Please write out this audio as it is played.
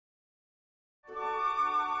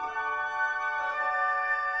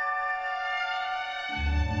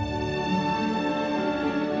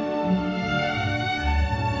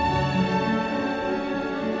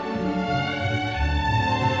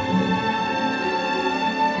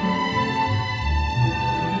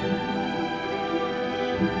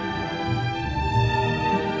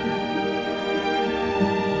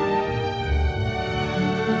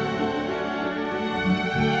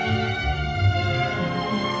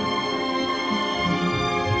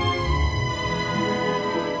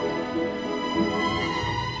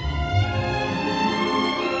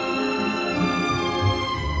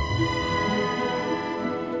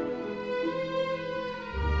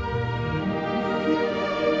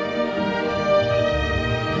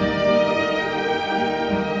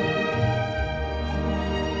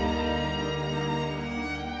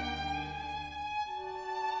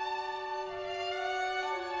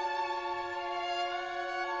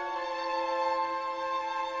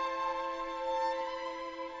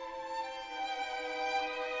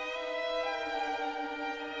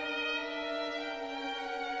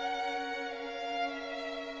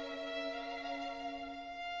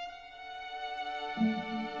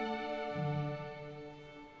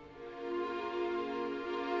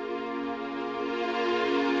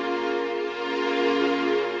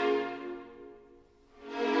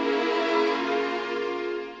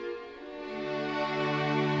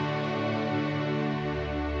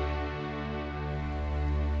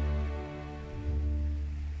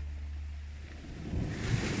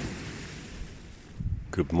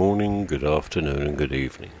Good morning, good afternoon and good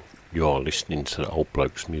evening. You are listening to the Old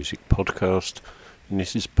Blokes Music Podcast, and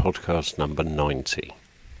this is podcast number 90,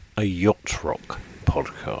 a yacht rock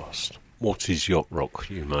podcast. What is yacht rock,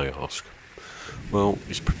 you may ask? Well,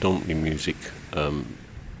 it's predominantly music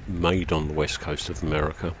made on the west coast of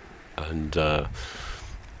America, and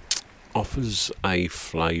offers a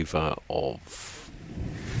flavour of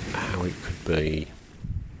how it could be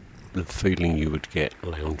the feeling you would get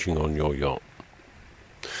lounging on your yacht.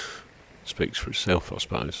 Speaks for itself, I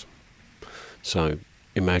suppose. So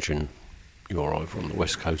imagine you're over on the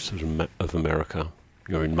west coast of America,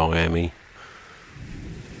 you're in Miami,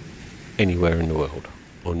 anywhere in the world,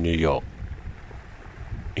 on your yacht,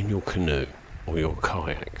 in your canoe or your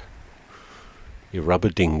kayak, your rubber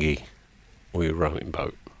dinghy or your rowing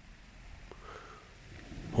boat.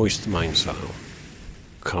 Hoist the mainsail,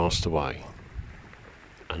 cast away,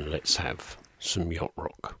 and let's have some yacht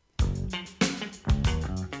rock.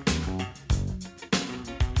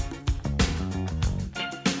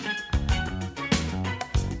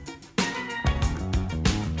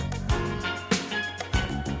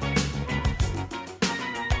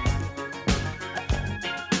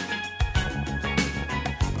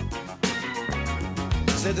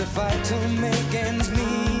 Said the fight to make ends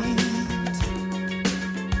meet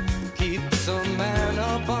keeps a man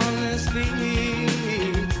up on his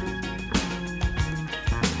feet,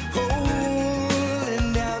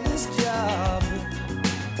 holding down his job,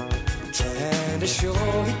 trying to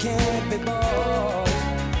show he can't be bought.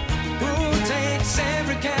 Who takes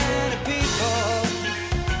every kind of people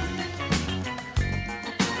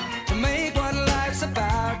to make what life's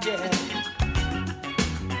about, yeah.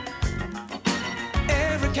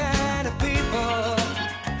 Kind of people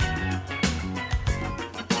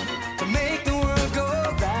to make the world go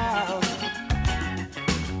round.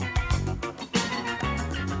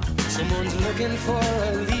 Someone's looking for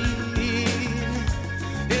a lead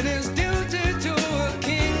in his duty to a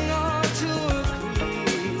king or to a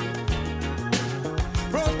queen,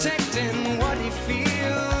 protecting what he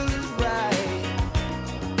feels is right,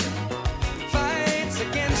 fights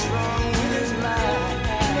against wrong with his life.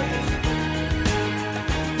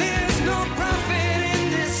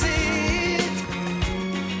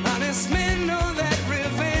 Men know that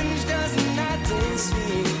revenge does not taste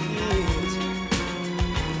sweet,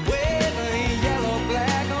 whether yellow,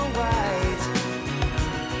 black or white.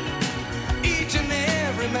 Each and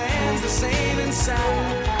every man's the same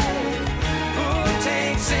inside. Oh, it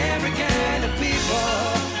takes every kind of people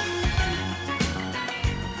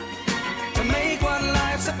to make what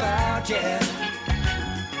life's about, yeah.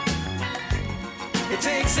 It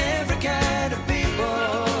takes every kind of people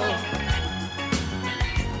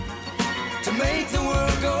to make the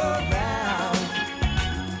world go round.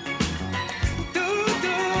 Do, do,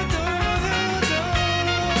 do, do, do.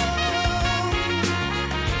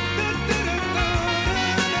 Do, do, do, do,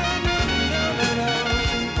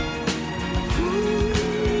 do,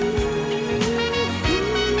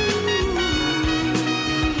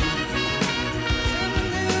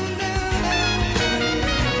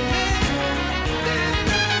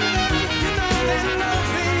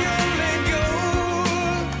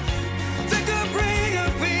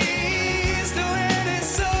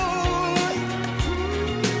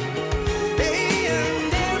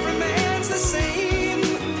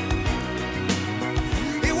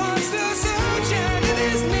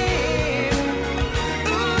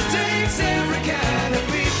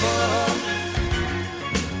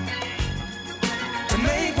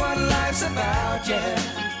 about, yeah.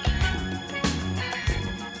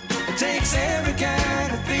 It takes every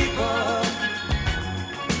kind of people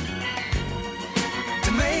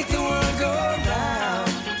to make the world go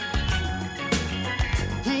round.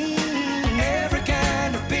 Every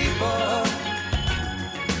kind of people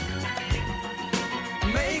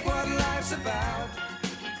make what life's about.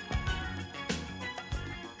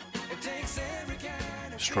 It takes every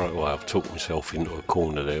kind of Straight away I've talked myself into a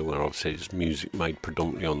corner there where I've said it's music made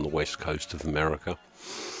predominantly on the west coast of America.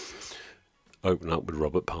 Open up with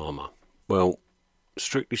Robert Palmer. Well,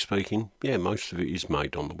 strictly speaking, yeah, most of it is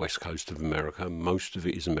made on the west coast of America. Most of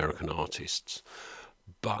it is American artists.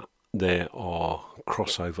 But there are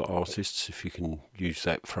crossover artists, if you can use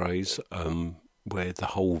that phrase, where the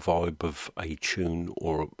whole vibe of a tune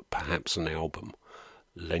or perhaps an album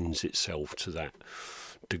lends itself to that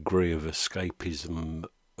degree of escapism,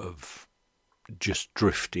 of just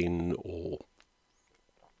drifting, or,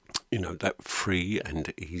 you know, that free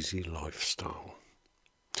and easy lifestyle.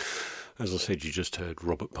 As I said, you just heard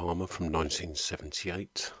Robert Palmer from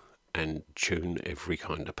 1978 and tune Every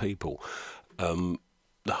Kind of People.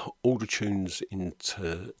 All the tunes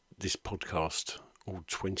into this podcast, all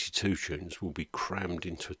 22 tunes, will be crammed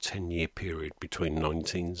into a 10-year period between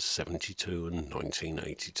 1972 and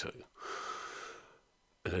 1982.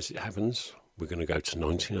 And as it happens, we're going to go to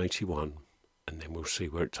 1981, and then we'll see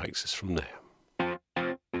where it takes us from there.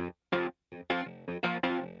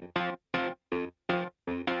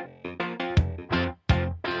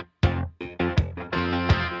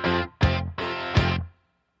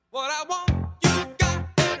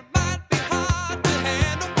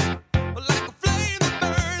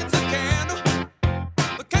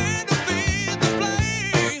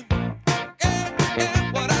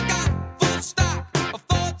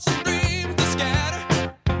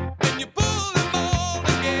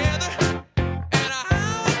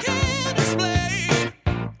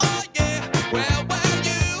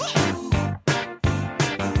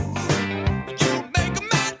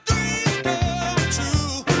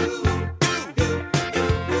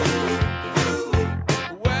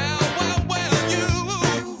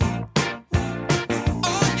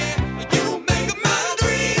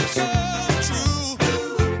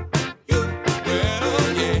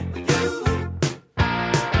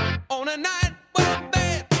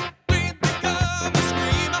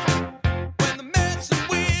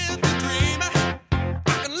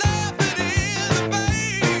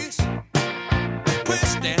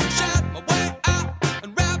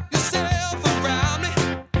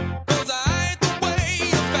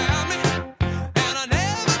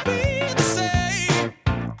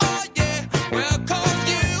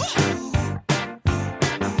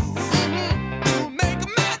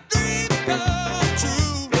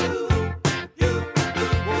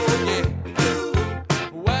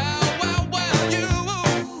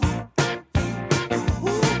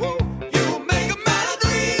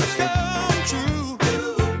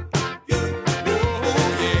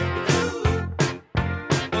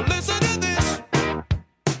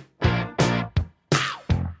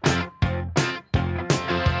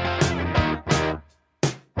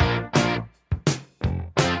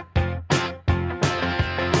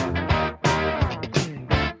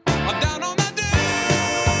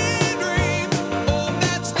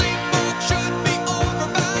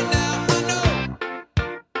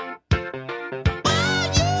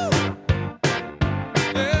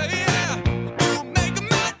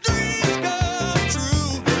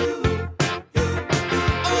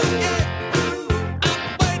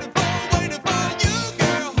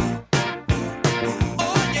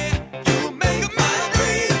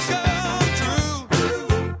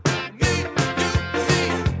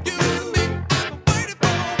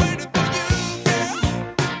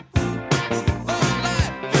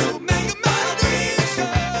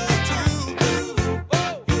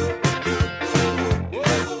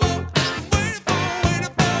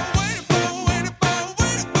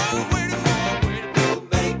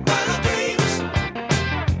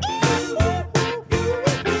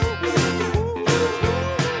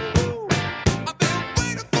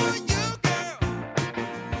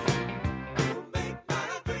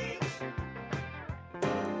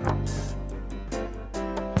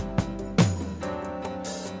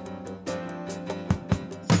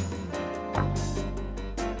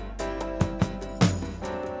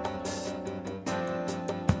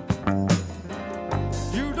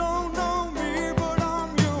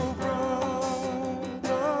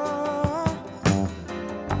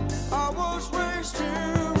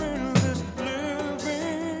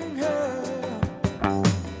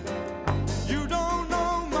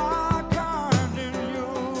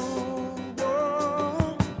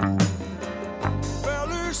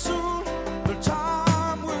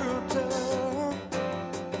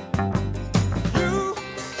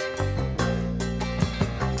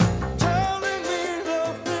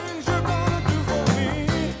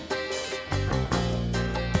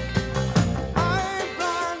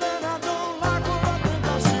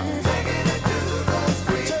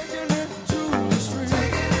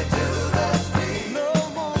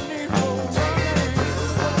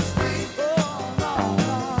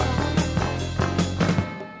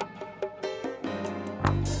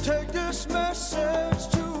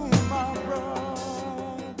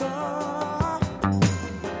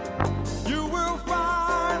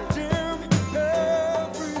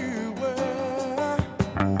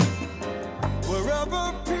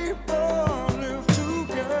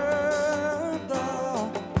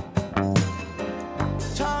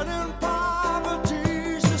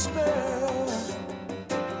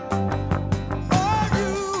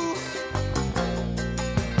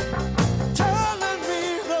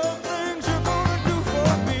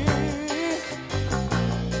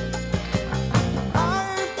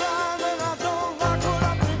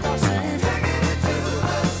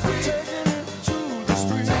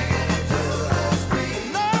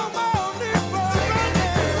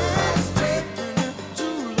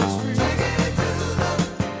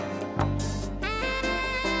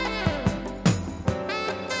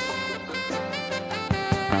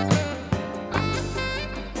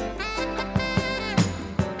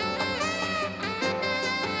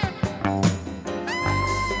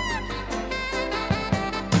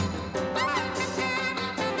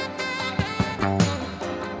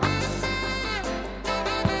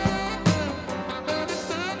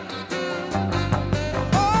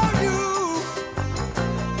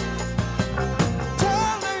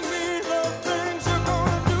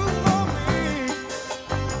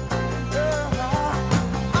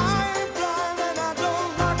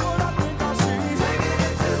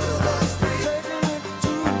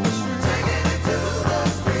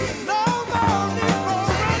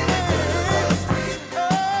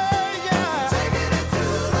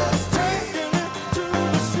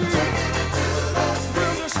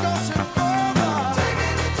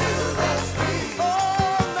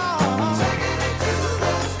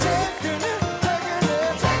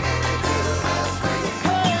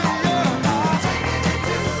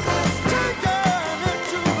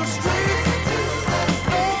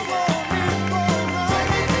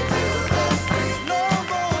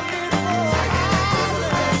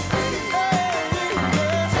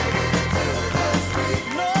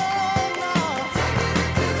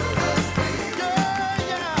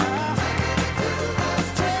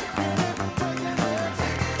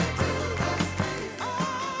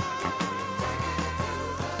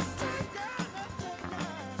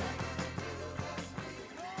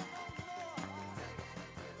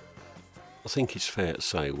 think it's fair to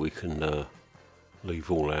say we can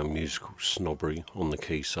leave all our musical snobbery on the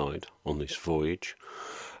quayside on this voyage.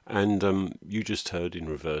 And you just heard in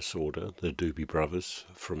reverse order the Doobie Brothers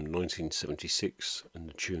from 1976 and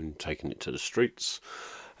the tune Taking It to the Streets.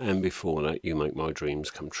 And before that, You Make My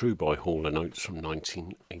Dreams Come True by Hall & Oates from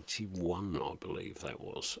 1981, I believe that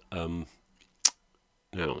was.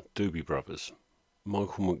 Now, Doobie Brothers.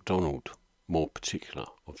 Michael McDonald, more particular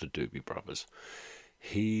of the Doobie Brothers.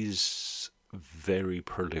 He's very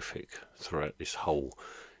prolific throughout this whole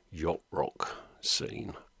yacht rock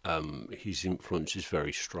scene. His influence is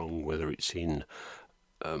very strong, whether it's in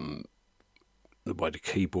the way the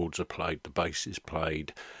keyboards are played, the bass is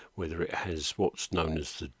played, whether it has what's known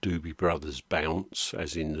as the Doobie Brothers bounce,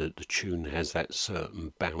 as in the tune has that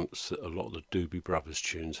certain bounce that a lot of the Doobie Brothers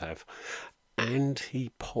tunes have. And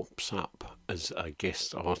he pops up as a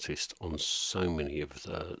guest artist on so many of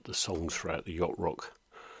the songs throughout the yacht rock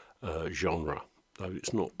genre. Though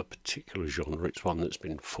it's not a particular genre, it's one that's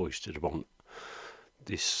been foisted upon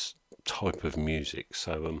this type of music.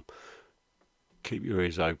 So keep your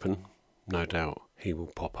ears open. No doubt he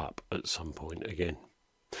will pop up at some point again.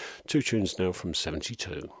 Two tunes now from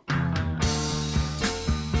 72.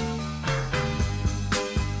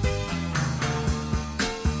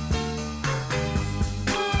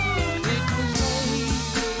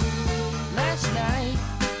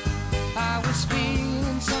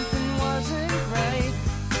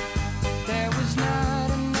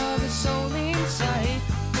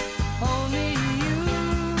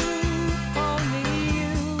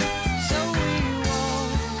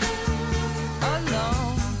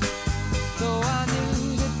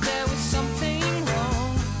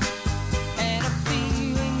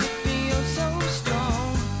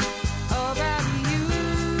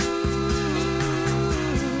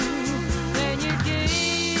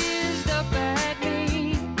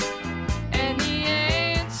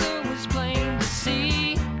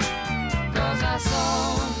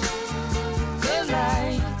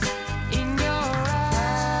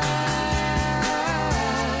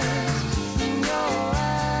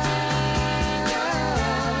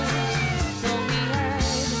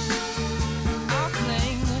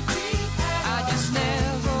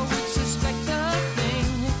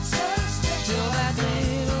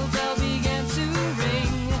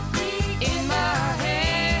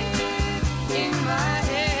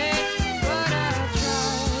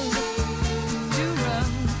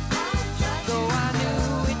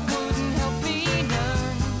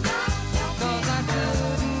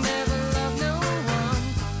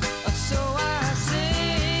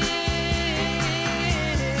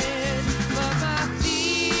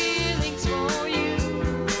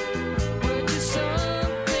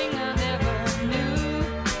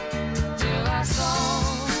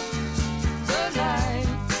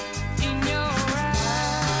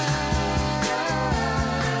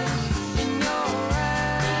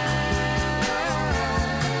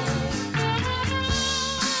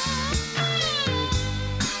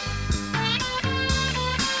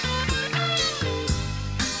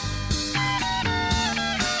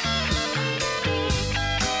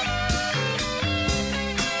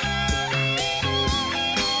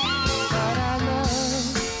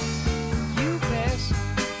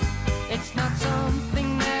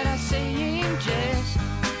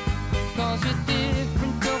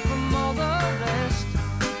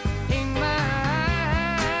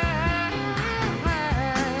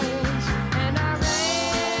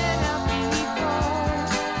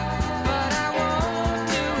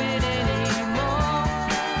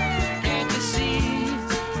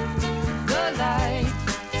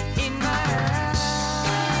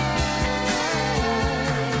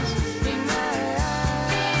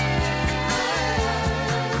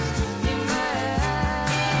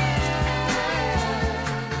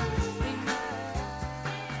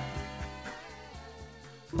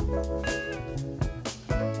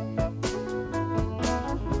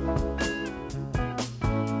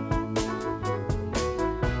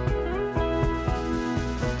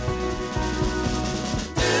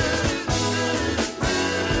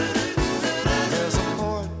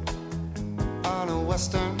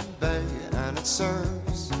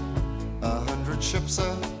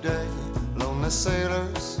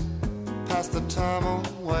 Sailors pass the time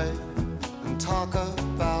away and talk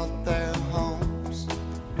about their homes.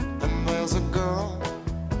 And there's a girl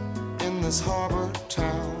in this harbor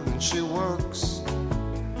town, and she works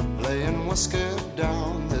laying whiskey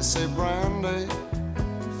down. They say, Brandy,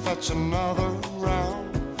 fetch another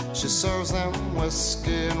round. She serves them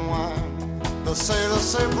whiskey and wine. The sailors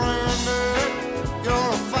say, Brandy, you're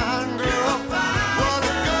a fine girl. What a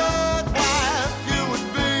good wife you would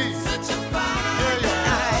be. Such a fine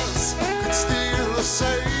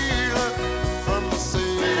sailor from the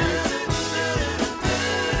sea.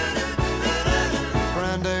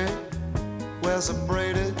 Brandy wears a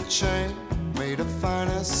braided chain made of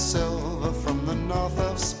finest silver from the north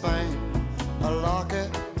of Spain. A locket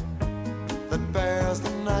that bears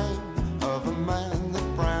the name of a man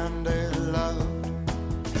that Brandy loved.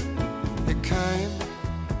 He came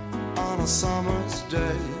on a summer's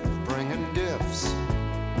day, bringing gifts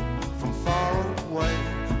from far away,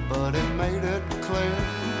 but he made it clear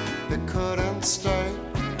he couldn't stay.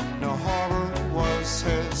 No harbor was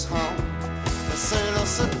his home. The sailor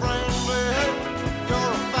said, Brandy,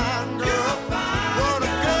 you're a fine girl. What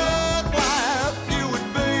a good wife you would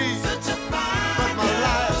be. But my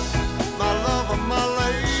life, my love, and my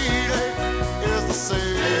lady is the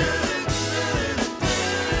sea.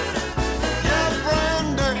 Yeah,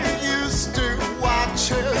 Brandy used to watch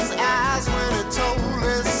his eyes when he told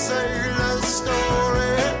his sailor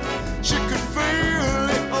story. She could feel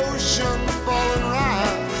the ocean fall and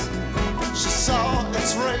rise. She saw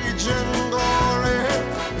its raging glory.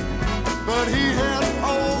 But he had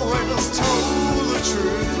always told the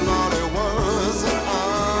truth. Lord, he was an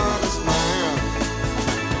honest man.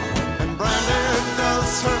 And Brandy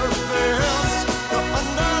does her best to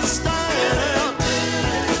understand.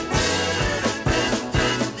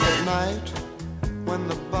 At night, when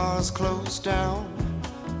the bars close down,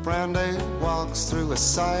 Brandy walks through a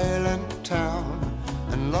silent town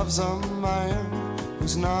and loves a man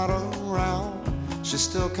who's not around. She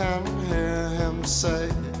still can hear him say,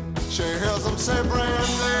 she hears him say,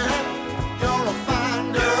 Brandy, you're a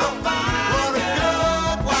fine girl. What a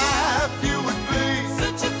good wife you would be.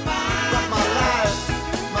 But my life,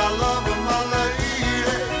 my love, and my lady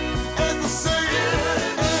is the same.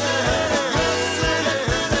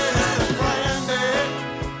 Brandy,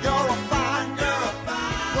 you're a fine girl.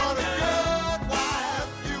 What a good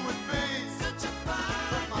wife you would be.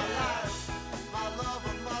 But my life, my love,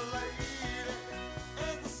 and my lady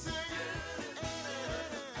is the same.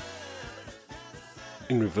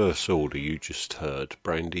 In reverse order, you just heard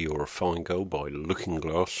Brandy or a Fine Girl by Looking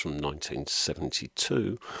Glass from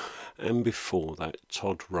 1972, and before that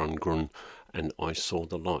Todd Rundgren and I Saw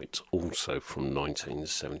the Light, also from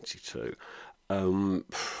 1972.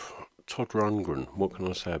 Todd Rundgren, what can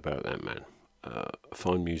I say about that man? A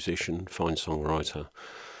fine musician, fine songwriter,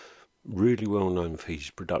 really well known for his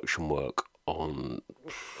production work on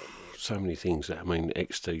so many things. I mean,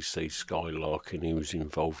 XTC, Skylarking, he was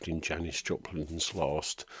involved in Janis Joplin's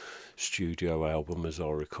last studio album, as I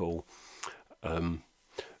recall.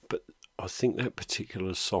 But I think that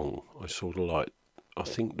particular song, I Saw the Light, I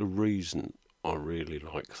think the reason I really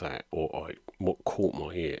like that, or what caught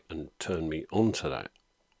my ear and turned me onto that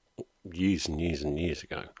years and years and years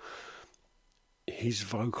ago, his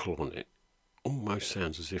vocal on it almost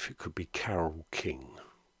sounds as if it could be Carole King.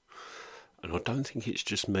 And I don't think it's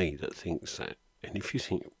just me that thinks that. And if you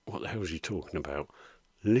think, what the hell is he talking about?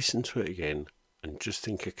 Listen to it again and just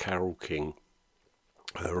think of Carole King,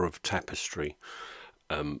 her of Tapestry,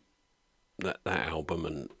 that album,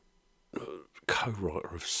 and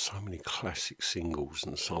co-writer of so many classic singles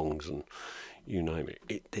and songs and you name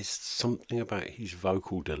it. There's something about his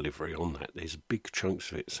vocal delivery on that. There's big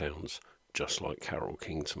chunks of it sounds just like Carole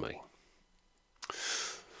King to me.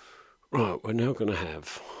 Right, we're now going to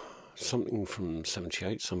have something from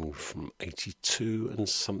 78, something from 82, and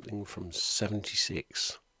something from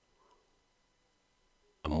 76.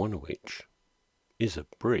 And one of which is a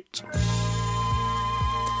Brit.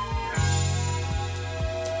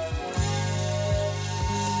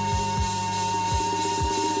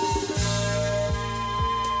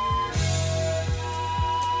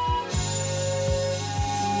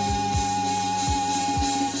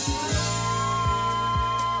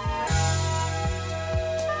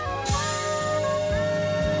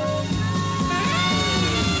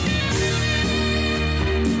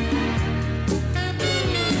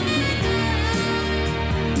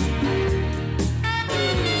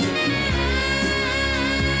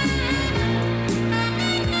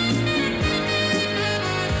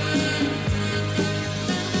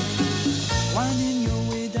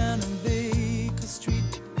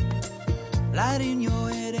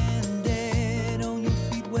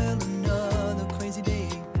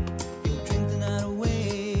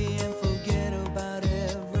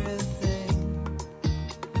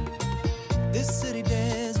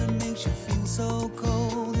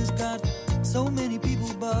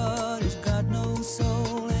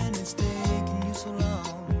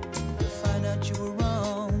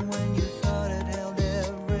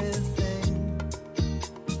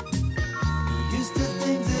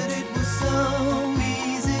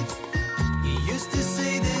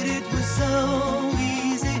 So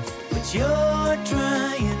you're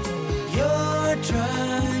trying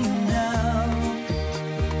now.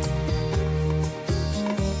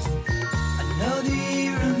 Another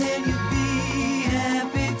year and then you'll be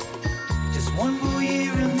happy. Just one more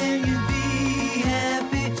year and then you'll be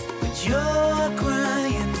happy. But you're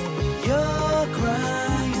crying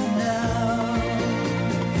now.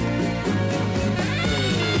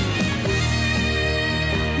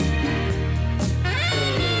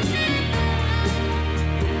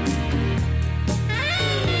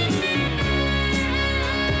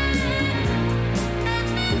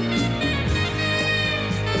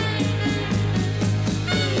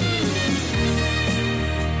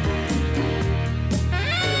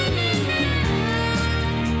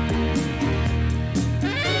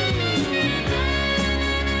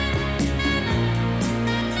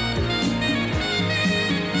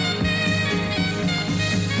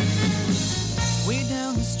 Way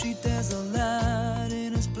down the street there's a light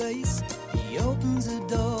in his place. He opens the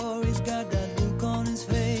door, he's got that look on his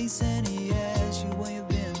face, and he asks you where you've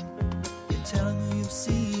been. You tell him who you've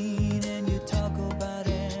seen, and you talk about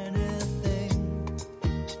anything.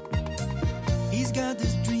 He's got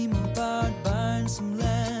this dream about buying some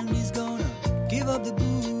land. He's gonna give up the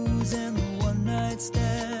booze and the one night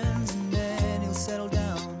stands, and then he'll settle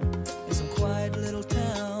down in some quiet little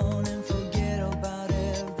town and forget about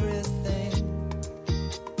everything.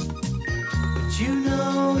 But you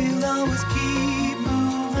know he'll always keep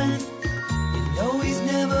moving. You know he's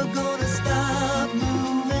never gonna stop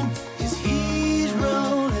moving. 'Cause he's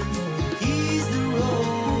rolling, he's the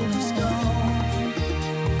rolling stone.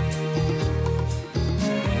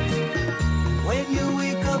 When you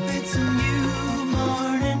wake up it's a new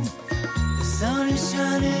morning. The sun is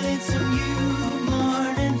shining, it's a new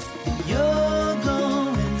morning. And you're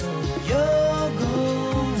going home.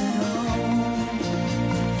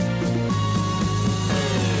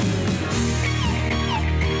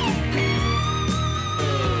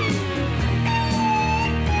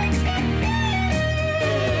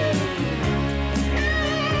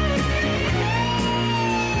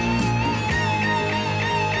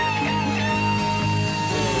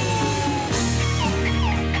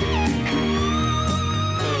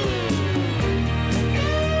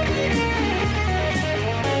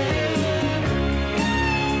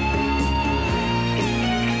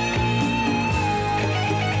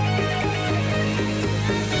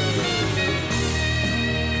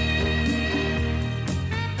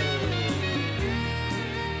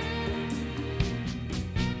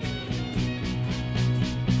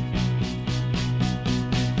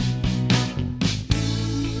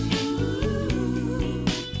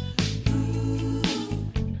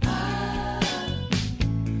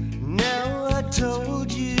 Now I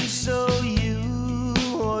told you so, you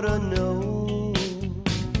ought to know.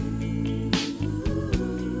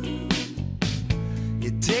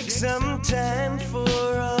 It takes some time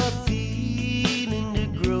for a feeling to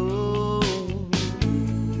grow.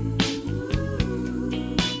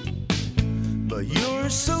 But you're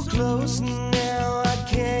so close now, I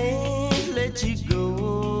can't let you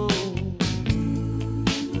go.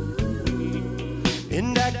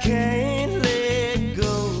 And I can't let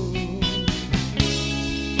go.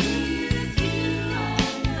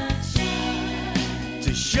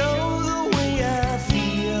 To show the way I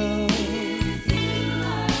feel,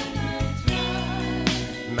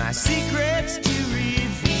 my secrets to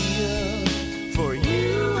reveal. For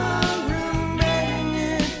you are a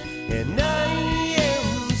magnet, and I am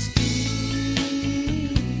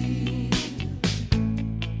steel.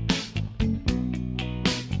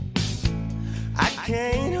 I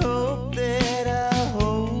can't hope that I'll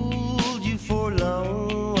hold you for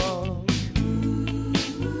long.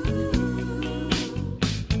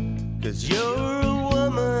 'Cause you're a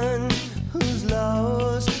woman who's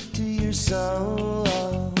lost to your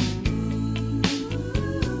song.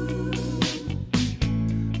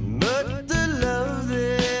 But the love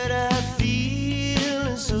that I feel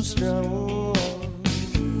is so strong,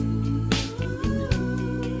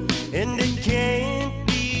 and it can't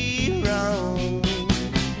be wrong.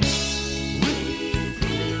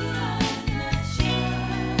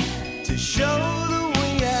 To show the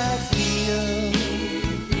way I feel,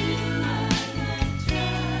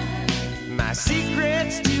 my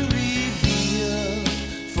secrets to reveal.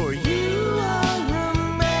 For you are a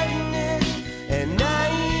magnet, and I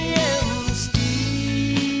am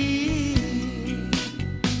steel.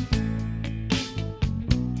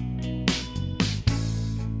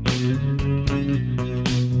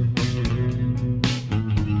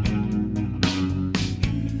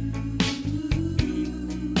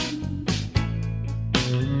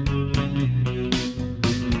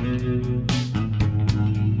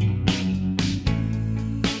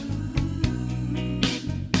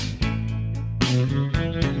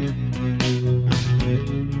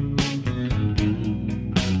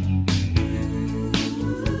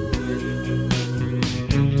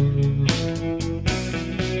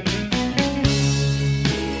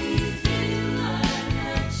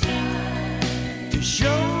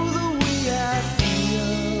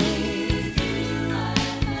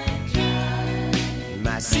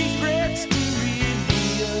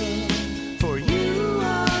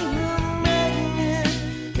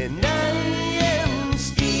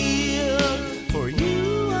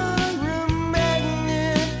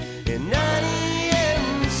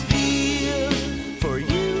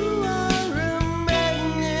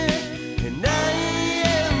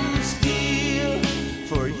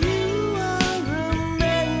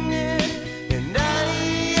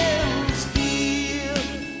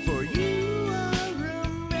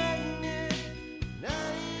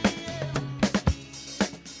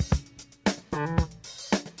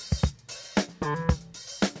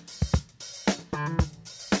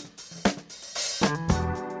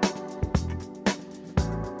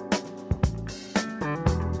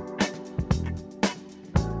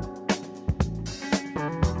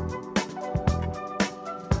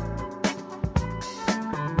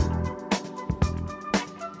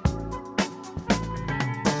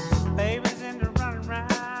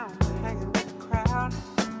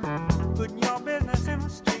 Putting your business in the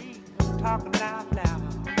street, talking out loud,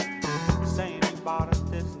 saying you bought us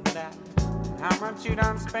this and that, how much you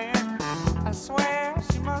done spent. I swear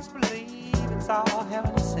she must believe it's all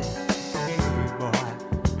heaven sent. Hey boy,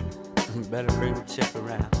 better bring the chick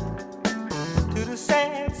around to the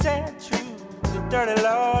sad, sad truth, the dirty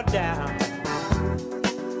low down.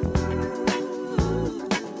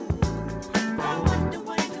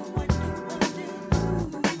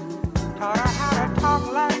 Taught her how to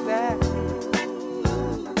talk like that.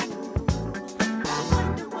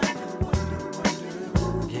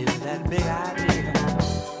 Gave her that big idea.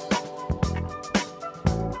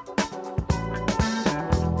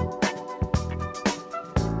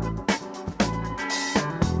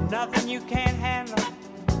 Nothing you can't handle,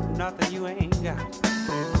 nothing you ain't got.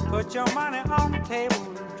 Put your money on the table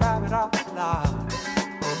and drive it off the lot.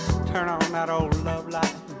 Turn on that old love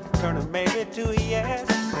light, turn a maybe to a yes.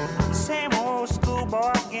 Same old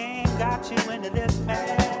schoolboy game got you into this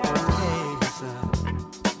mess. Hey son,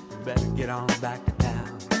 you better get on back to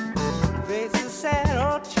town. Face the sad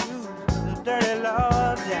old truth, the dirty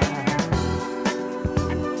law down.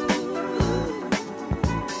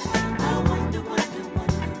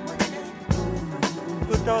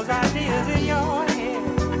 Put those ideas in your head.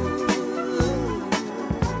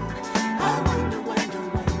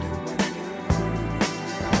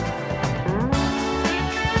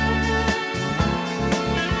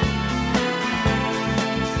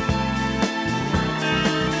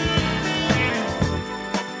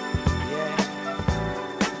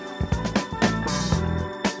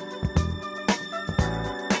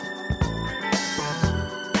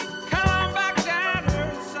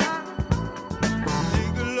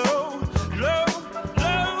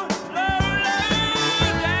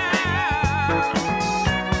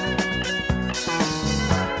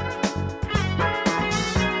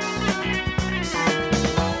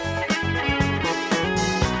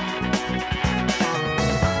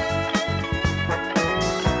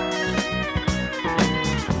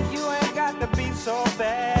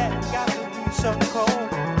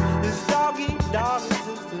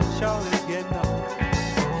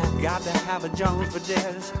 Have a Jones for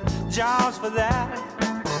this, Jones for that.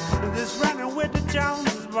 This running with the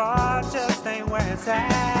Joneses, boy, just ain't where it's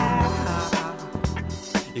at.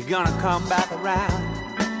 You're gonna come back around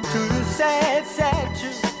to the sad, sad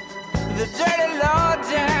truth, the dirty law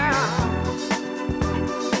down.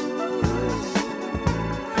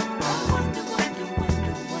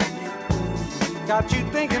 Got you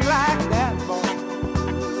thinking like that, boy.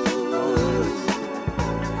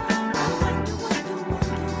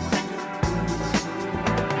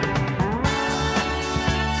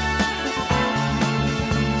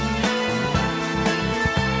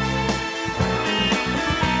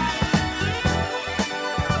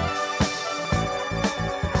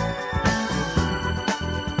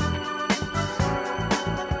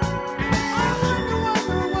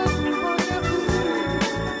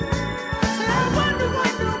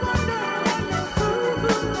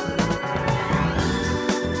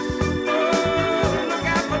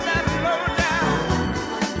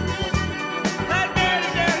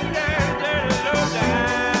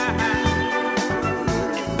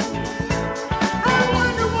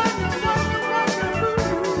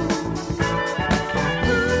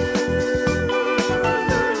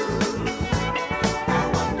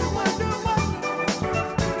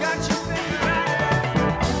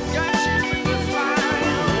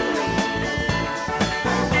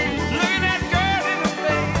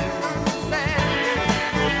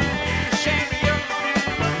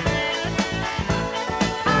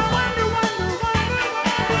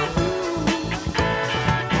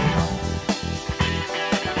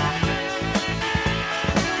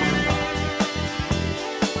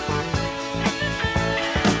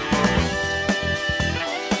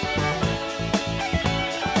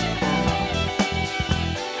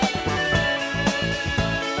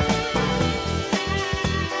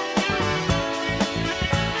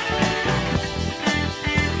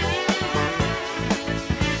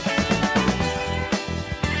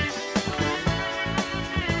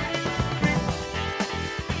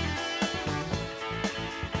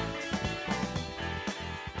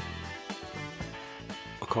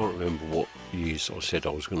 I can't remember what years I said I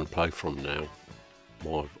was going to play from now.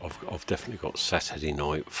 I've definitely got Saturday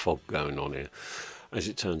night fog going on here. As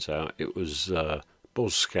it turns out, it was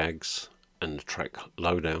Boz Scaggs and the track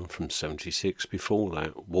Lowdown from 76. Before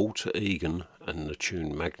that, Walter Egan and the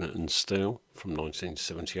tune Magnet and Steel from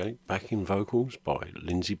 1978. Backing vocals by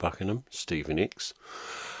Lindsey, Buckingham, Stevie Nicks.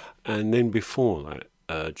 And then before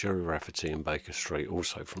that, Gerry, Rafferty and Baker Street,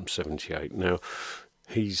 also from 78. Now,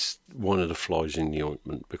 He's one of the flies in the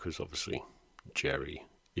ointment because obviously Gerry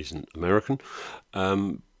isn't American,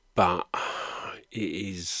 but it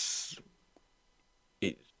is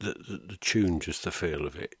the tune, just the feel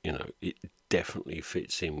of it. You know, it definitely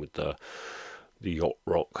fits in with the yacht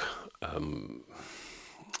rock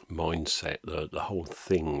mindset, the whole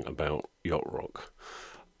thing about yacht rock.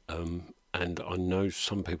 And I know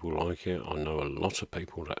some people like it. I know a lot of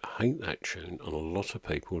people that hate that tune, and a lot of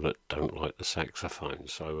people that don't like the saxophone.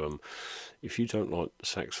 So if you don't like the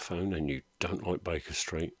saxophone and you don't like Baker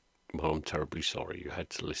Street, well, I'm terribly sorry you had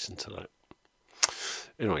to listen to that.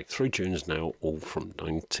 Anyway, 3 tunes now, all from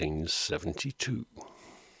 1972.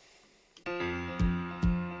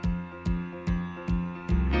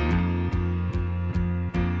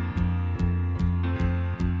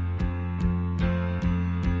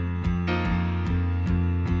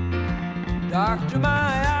 Doctor,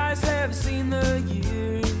 my eyes have seen the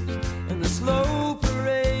years and the slow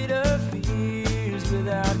parade of fears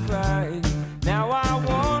without crying. Now I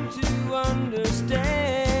want to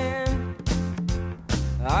understand.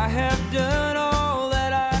 I have done all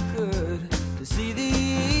that I could to see the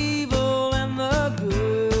evil and the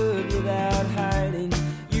good without hiding.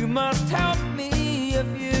 You must help me if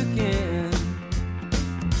you can.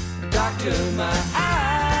 Doctor, my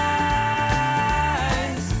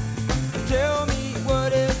eyes, tell me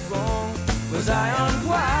what is wrong. Was I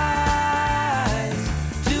unwise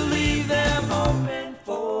to leave them open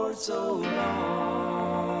for so long?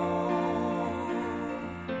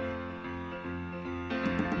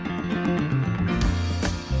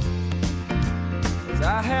 'Cause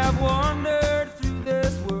I have wandered through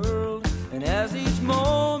this world, and as each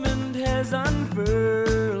moment has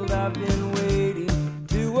unfurled, I've been waiting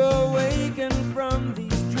to awaken from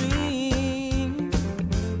these dreams.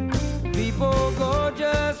 People go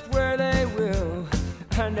just where they will.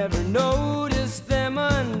 I never noticed them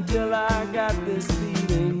until I got this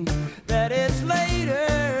feeling that it's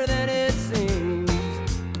later than it seems.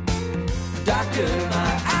 Doctor,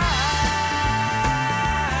 my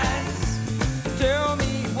eyes, tell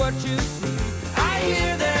me what you see. I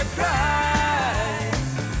hear their cries.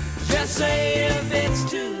 Just say if it's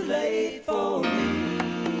too late for me.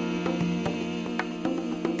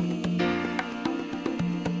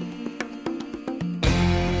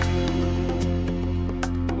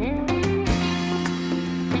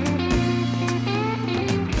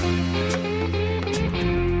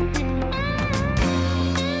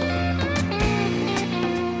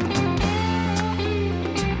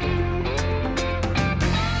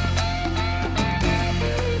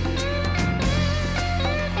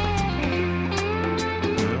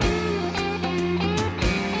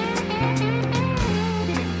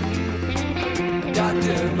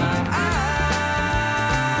 Doctor, my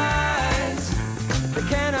eyes, they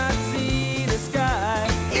cannot see the sky.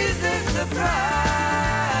 Is this the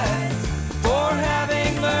price for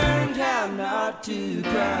having learned how not to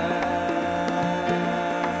cry?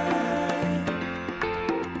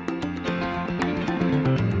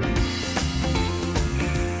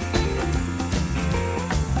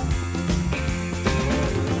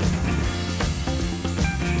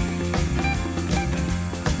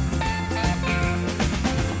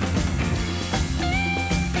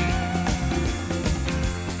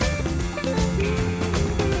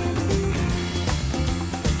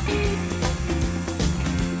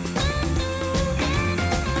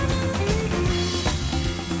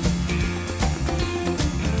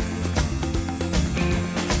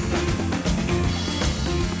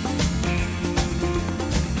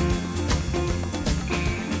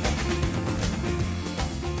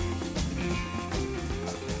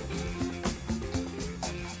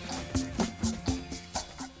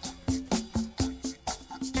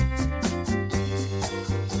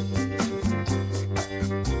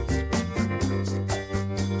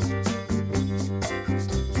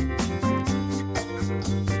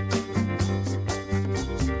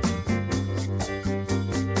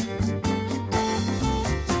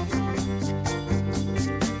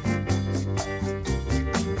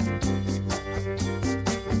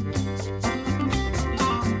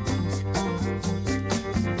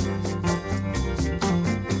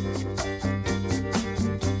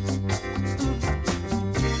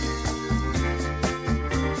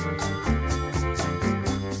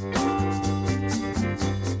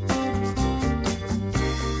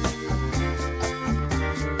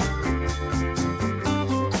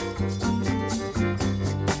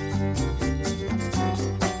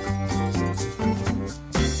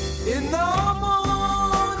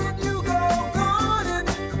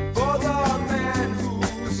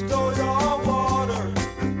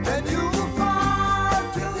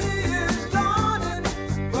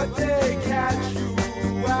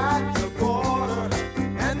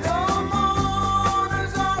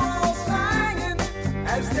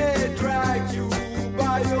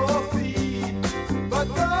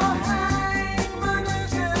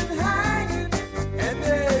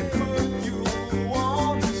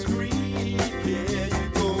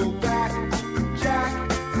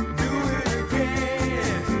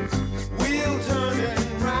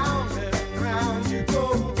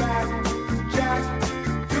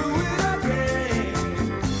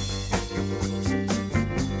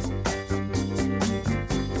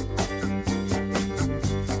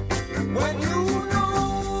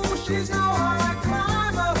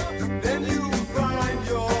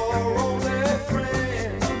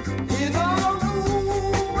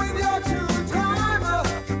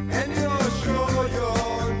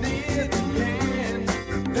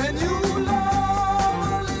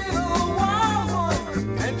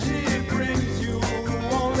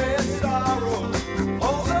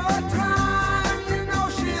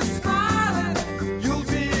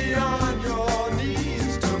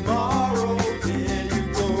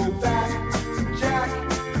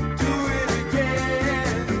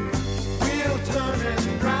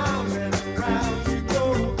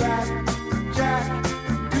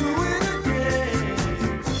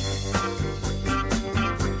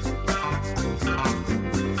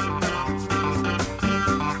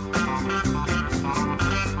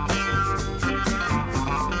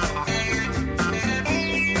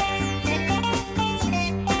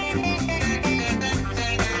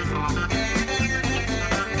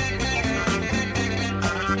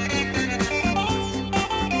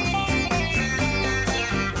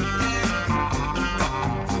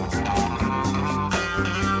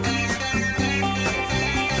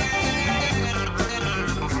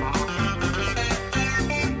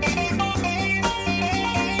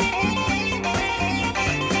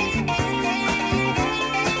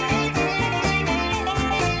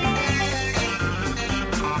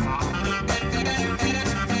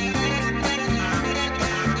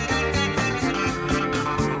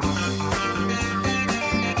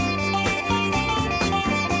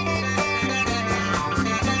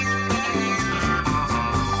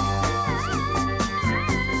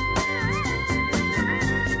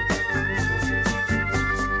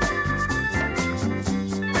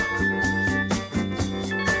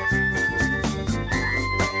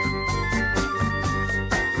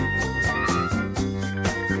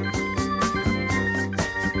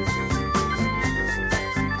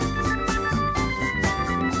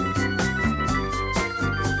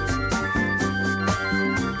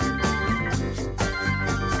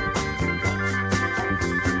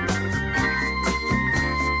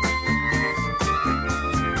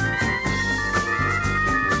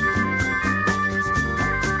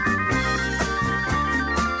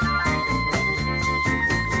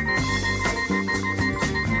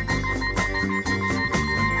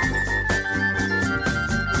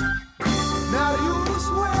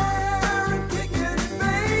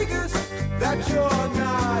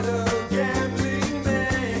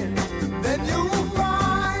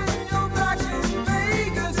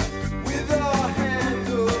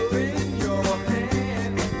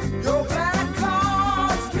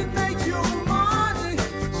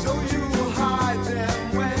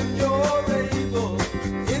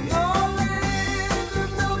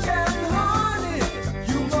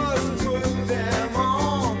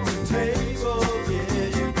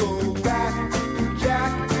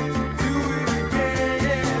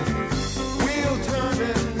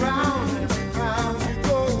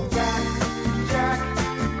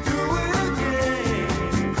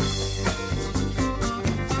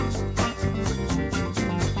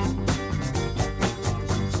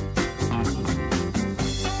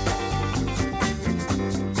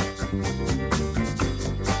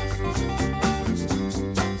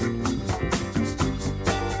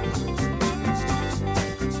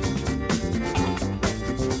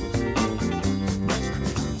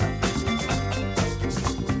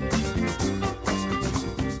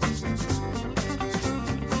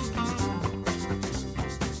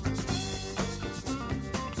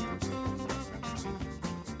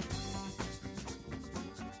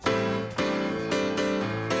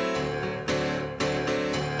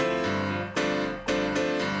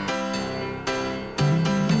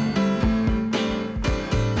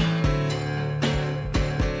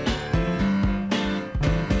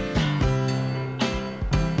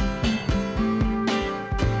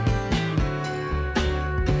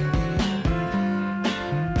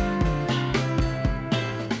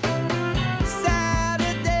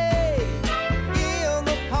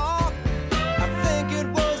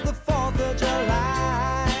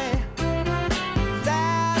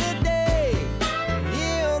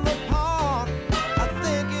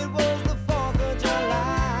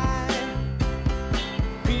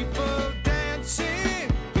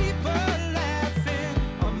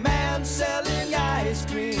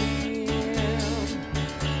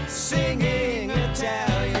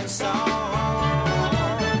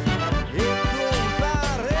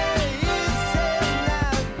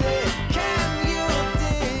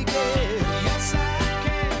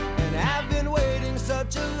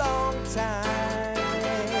 such a long time.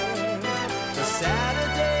 For Saturday.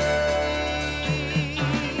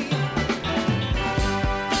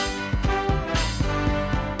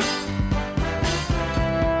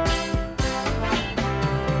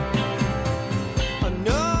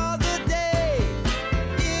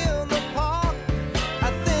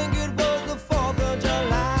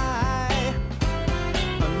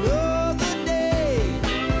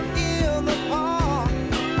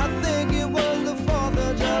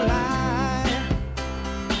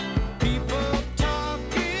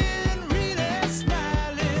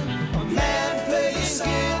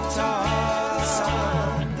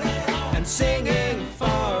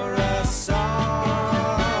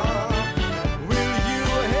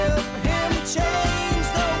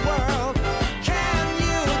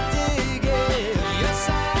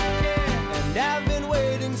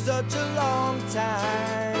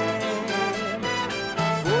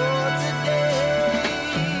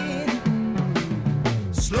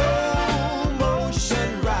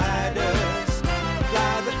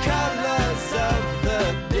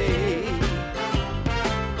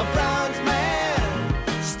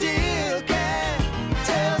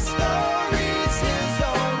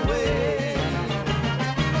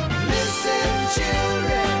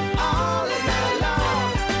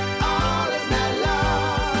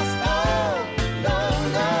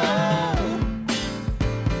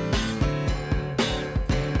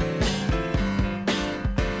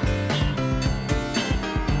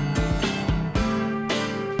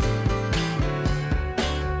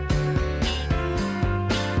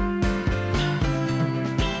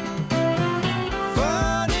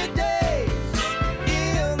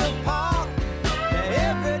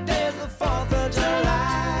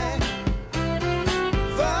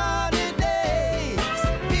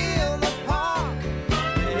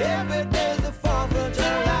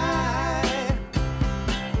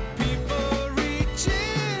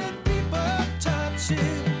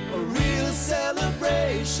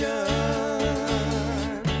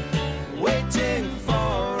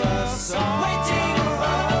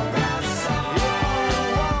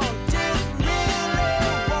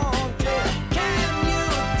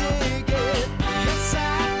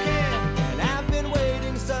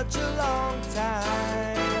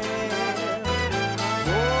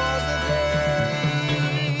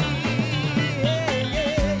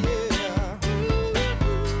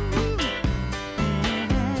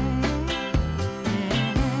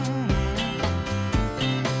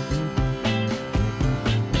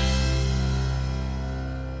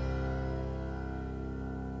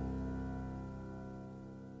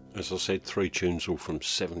 As I said, 3 tunes all from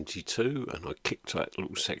 72, and I kicked that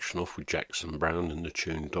little section off with Jackson Browne and the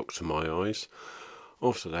tune Doctor My Eyes.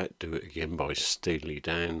 After that, Do It Again by Steely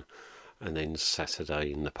Dan, and then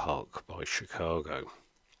Saturday in the Park by Chicago.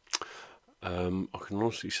 I can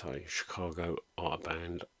honestly say Chicago are a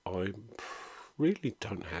band I really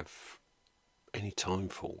don't have any time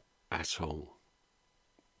for at all.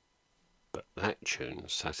 But that tune,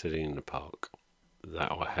 Saturday in the Park,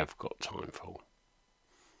 that I have got time for.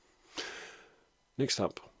 Next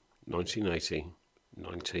up, 1980,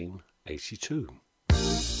 1982.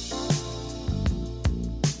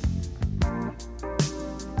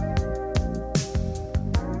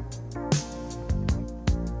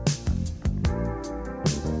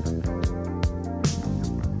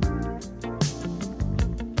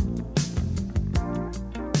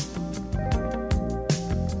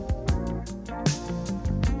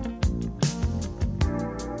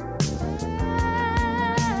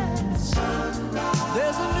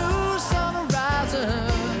 There's a new sun rising.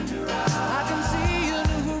 I can see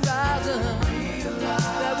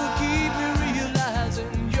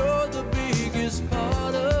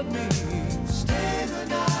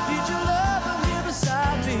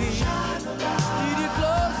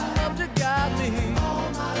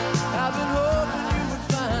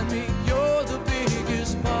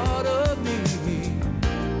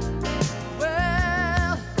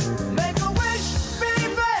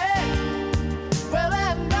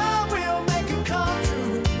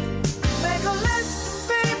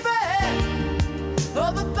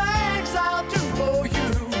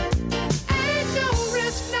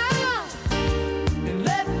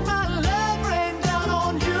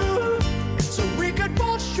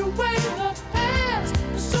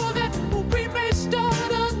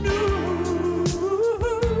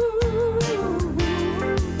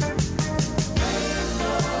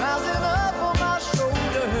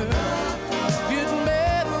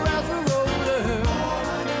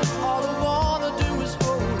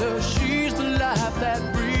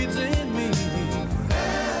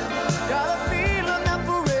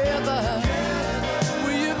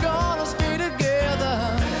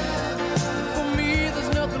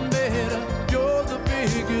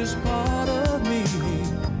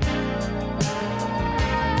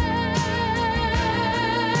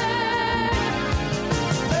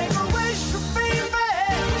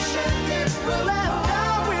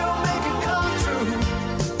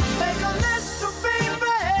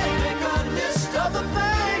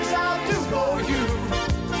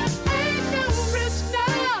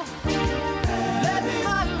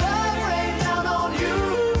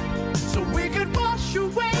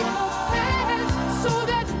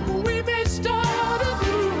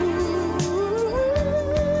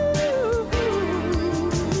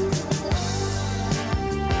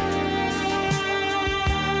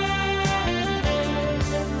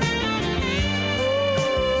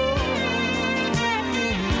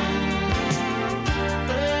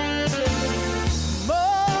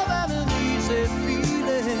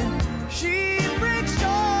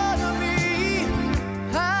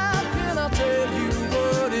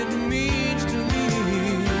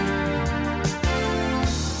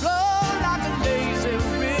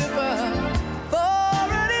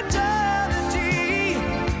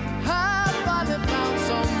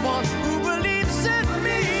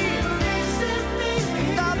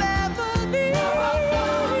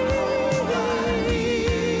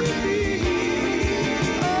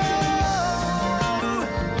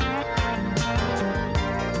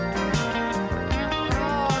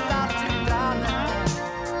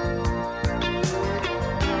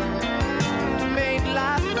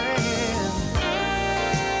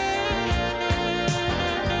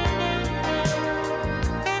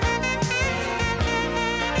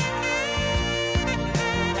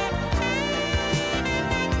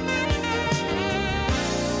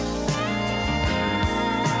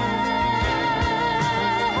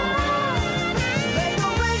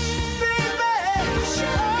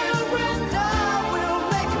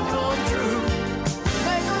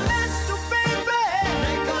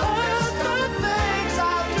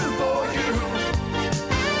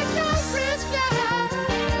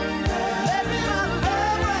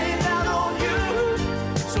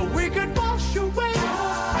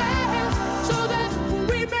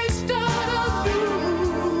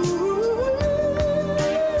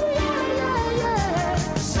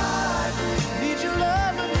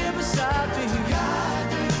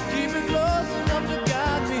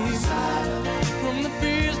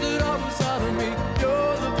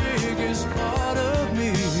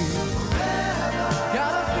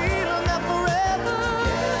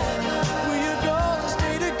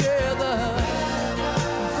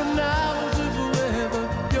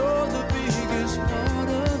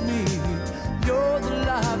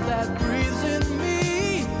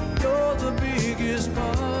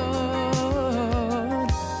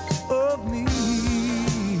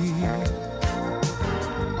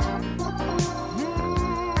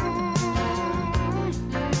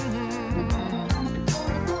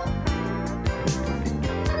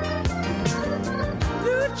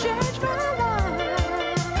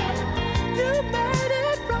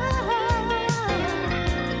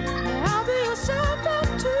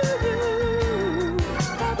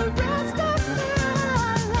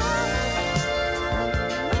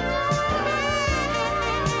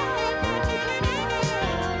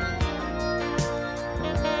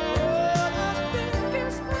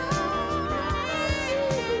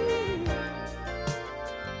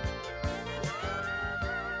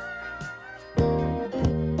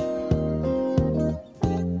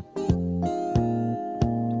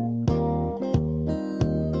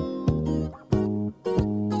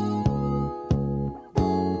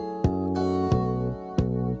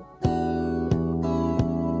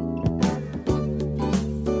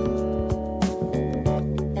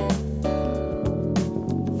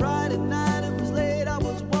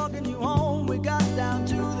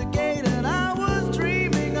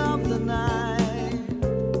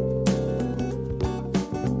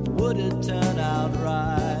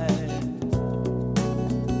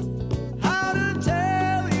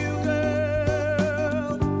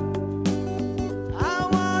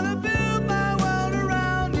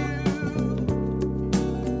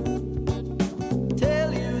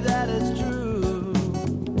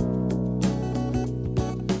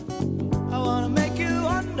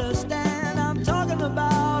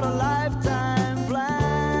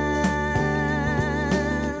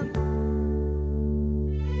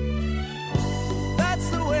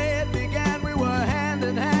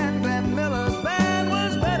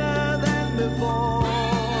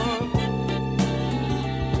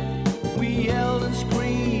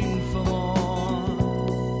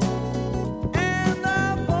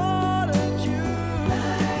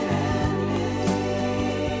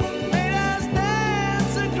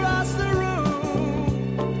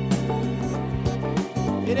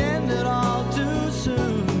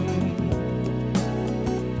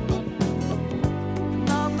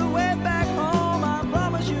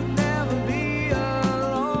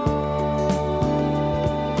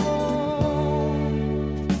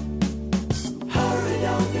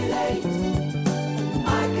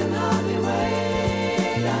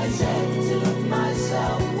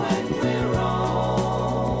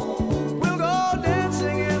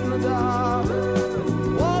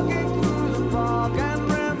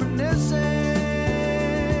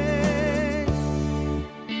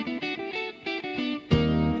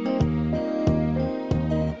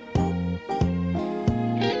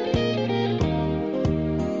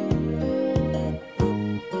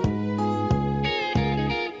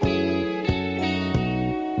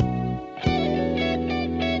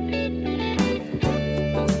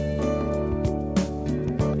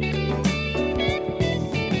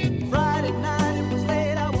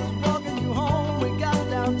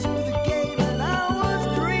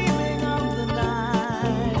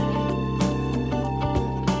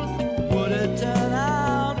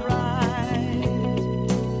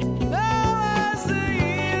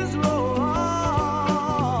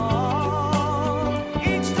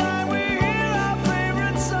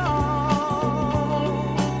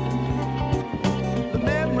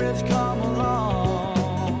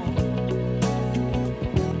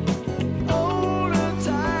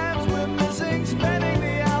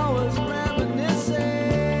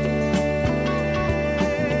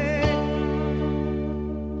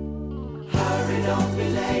don't be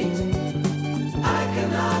late. I can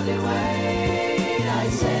hardly wait. I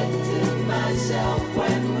said to myself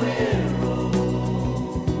when we're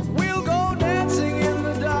old, we'll go dancing in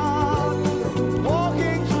the dark,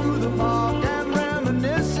 walking through the park and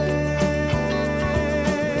reminiscing.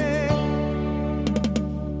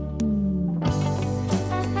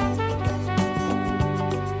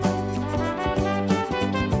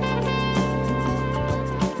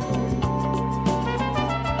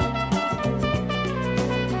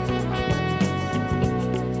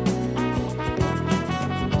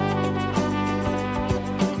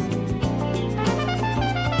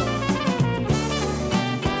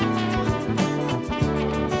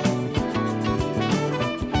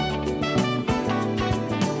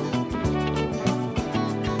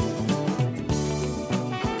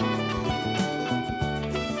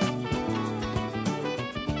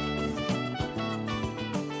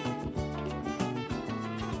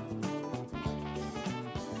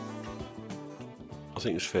 I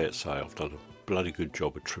think it's fair to say I've done a bloody good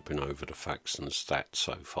job of tripping over the facts and stats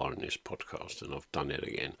so far in this podcast, and I've done it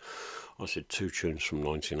again. I said 2 tunes from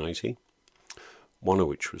 1980, one of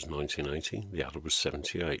which was 1980, the other was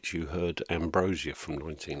 78. You heard Ambrosia from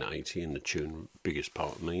 1980 in the tune Biggest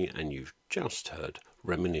Part of Me, and you've just heard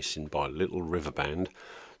Reminiscing by Little River Band.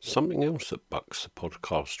 Something else that bucks the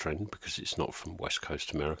podcast trend, because it's not from West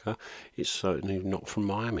Coast America, it's certainly not from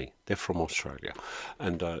Miami. They're from Australia.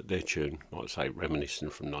 And their tune, like I say, Reminiscing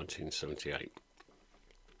from 1978.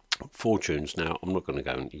 4 tunes now. I'm not going to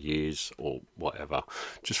go into years or whatever.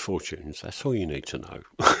 Just 4 tunes. That's all you need to know.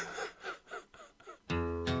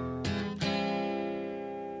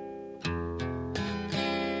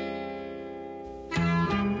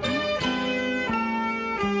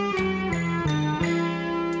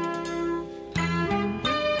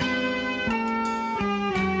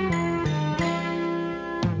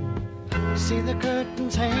 See the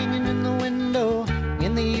curtains hanging in the window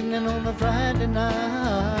in the evening on a Friday night.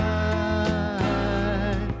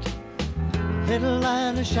 Little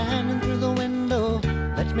light is shining through the window,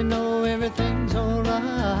 lets me know everything's alright.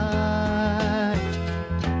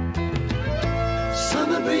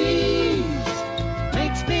 Summer breeze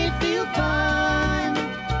makes me feel fine,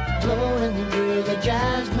 blowing through the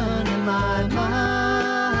jasmine in my mind.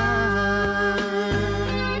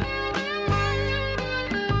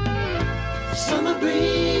 Summer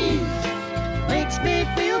breeze makes me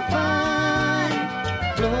feel fine,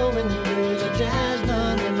 blowing through the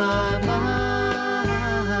jasmine in my mind.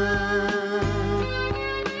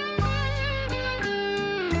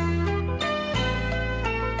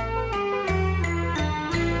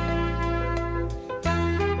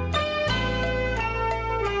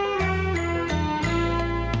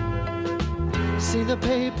 See the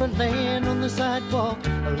paper laying on the sidewalk,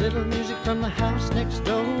 a little music from the house next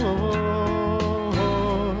door.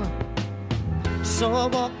 So I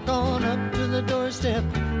walk on up to the doorstep,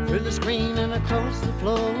 through the screen and across the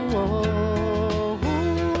floor.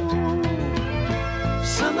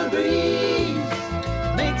 Summer breeze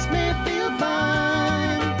makes me feel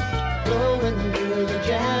fine, blowing through the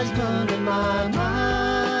jasmine in my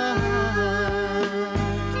mind.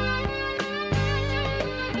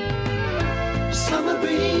 Summer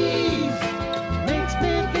breeze makes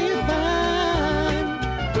me feel fine,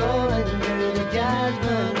 blowing through the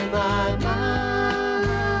jasmine in my mind.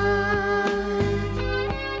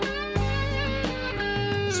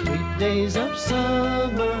 Days of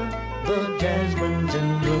summer, the jasmine's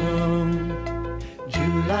in bloom.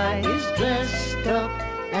 July is dressed up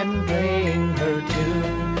and playing her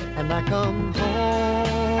tune. And I come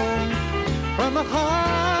home from a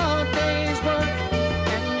hard day's work,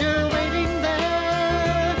 and you're waiting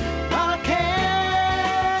there, all care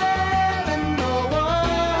in the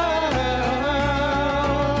world.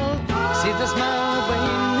 See the smile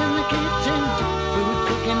waiting in the kitchen, food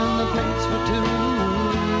cooking and the plates for two.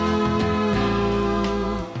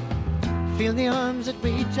 Feel the arms that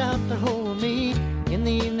reach out to hold me in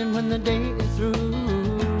the evening when the day is through.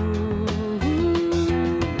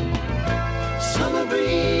 Summer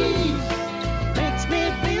breeze makes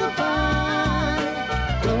me feel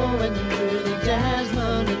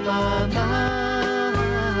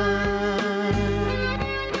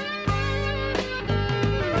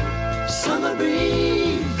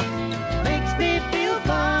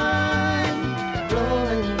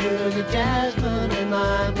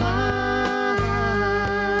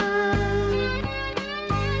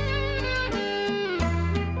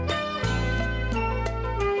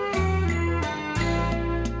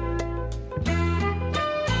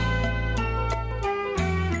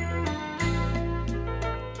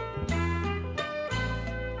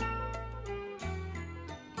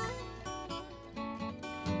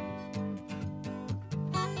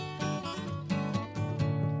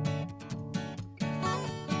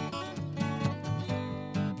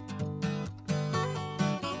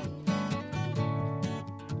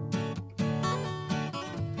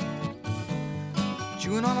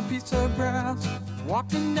chewing on a piece of grass,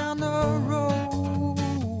 walking down the road.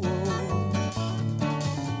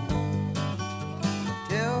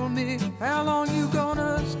 Tell me, how long you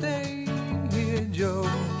gonna stay here, Joe?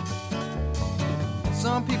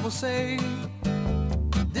 Some people say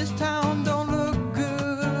this town don't look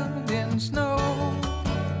good in snow.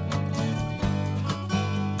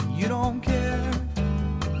 You don't care,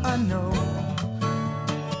 I know.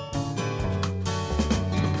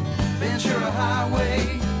 Ventura Highway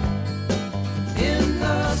in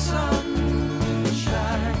the sunshine,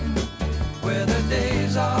 where the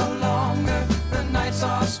days are longer, the nights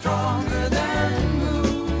are stronger than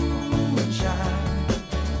moonshine.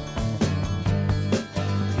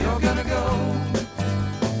 You're gonna go,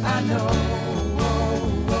 I know.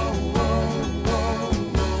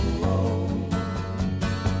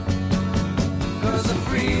 Cause the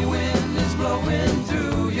free wind is blowing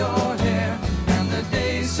through your hair, and the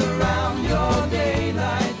days surround your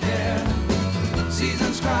daylight there.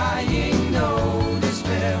 Seasons crying, no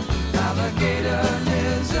despair. Alligator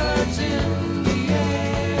lizards in the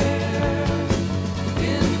air,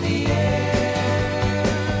 in the air.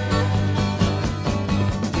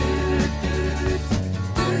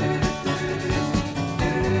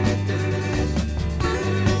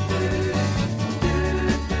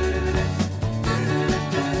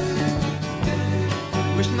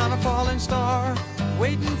 Wishing on a falling star,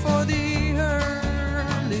 waiting for the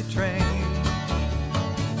early train.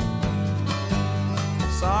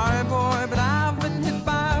 Sorry boy, but I've been hit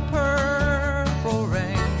by purple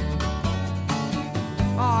rain.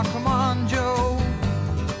 Aw, come on, Joe,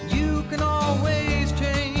 you can always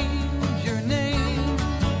change your name.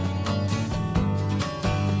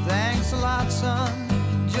 Thanks a lot, son,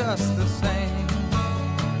 just the same.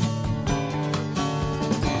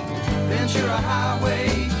 Ventura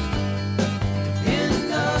Highway in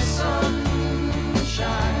the sunshine,